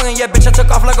up a song and yeah, bitch, I took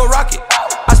off like a rocket.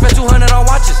 I spent 200 on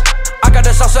watches. I got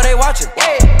the sauce so they watching.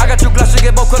 I got 2 glasses,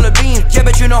 get both color beams. Yeah,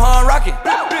 bitch, you know how I'm rocking.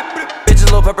 Bitches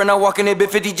Lil Pump now walking it,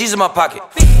 bit 50 G's in my pocket.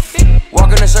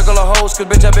 Walk in a circle of hoes, cause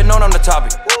bitch, I been known I'm the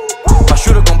topic. My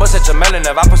shooter gon' bust at your melon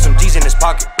if I put some G's in his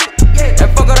pocket. And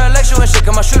fuck all that election and shit,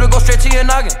 cause my shooter go straight to your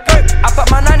noggin. I pop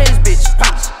my 9 in this bitch.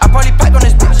 I probably pipe on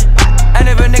this bitch. And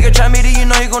if a nigga try me to, you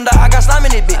know he gon' die. I got slime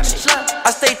in this bitch.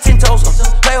 I stay 10 toes,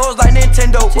 play hoes like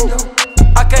Nintendo.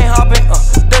 I can't hop in,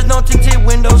 there's no tinted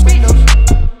windows.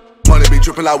 Money be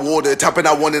dripping like water, tapping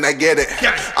out one and I get it.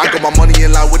 I got my money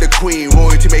in line with the queen,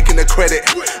 royalty making the credit.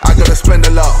 I gotta spend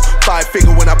a lot, 5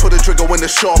 figure when I put a trigger when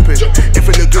the shopping. If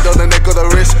it look good on the neck or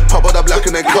the wrist, pop it up black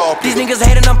and then carpet. These niggas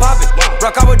hating, I'm poppin'.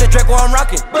 Rock out with the Drake while I'm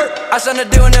rockin'. I signed a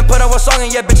deal and then put out a song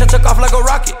and yeah, bitch, I took off like a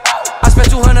rocket. I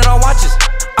spent 200 on watches.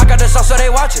 I got the sauce so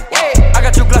they watchin'. I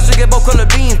got 2 glasses to get both color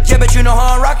beams. Yeah, bitch, you know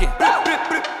how I'm rockin'.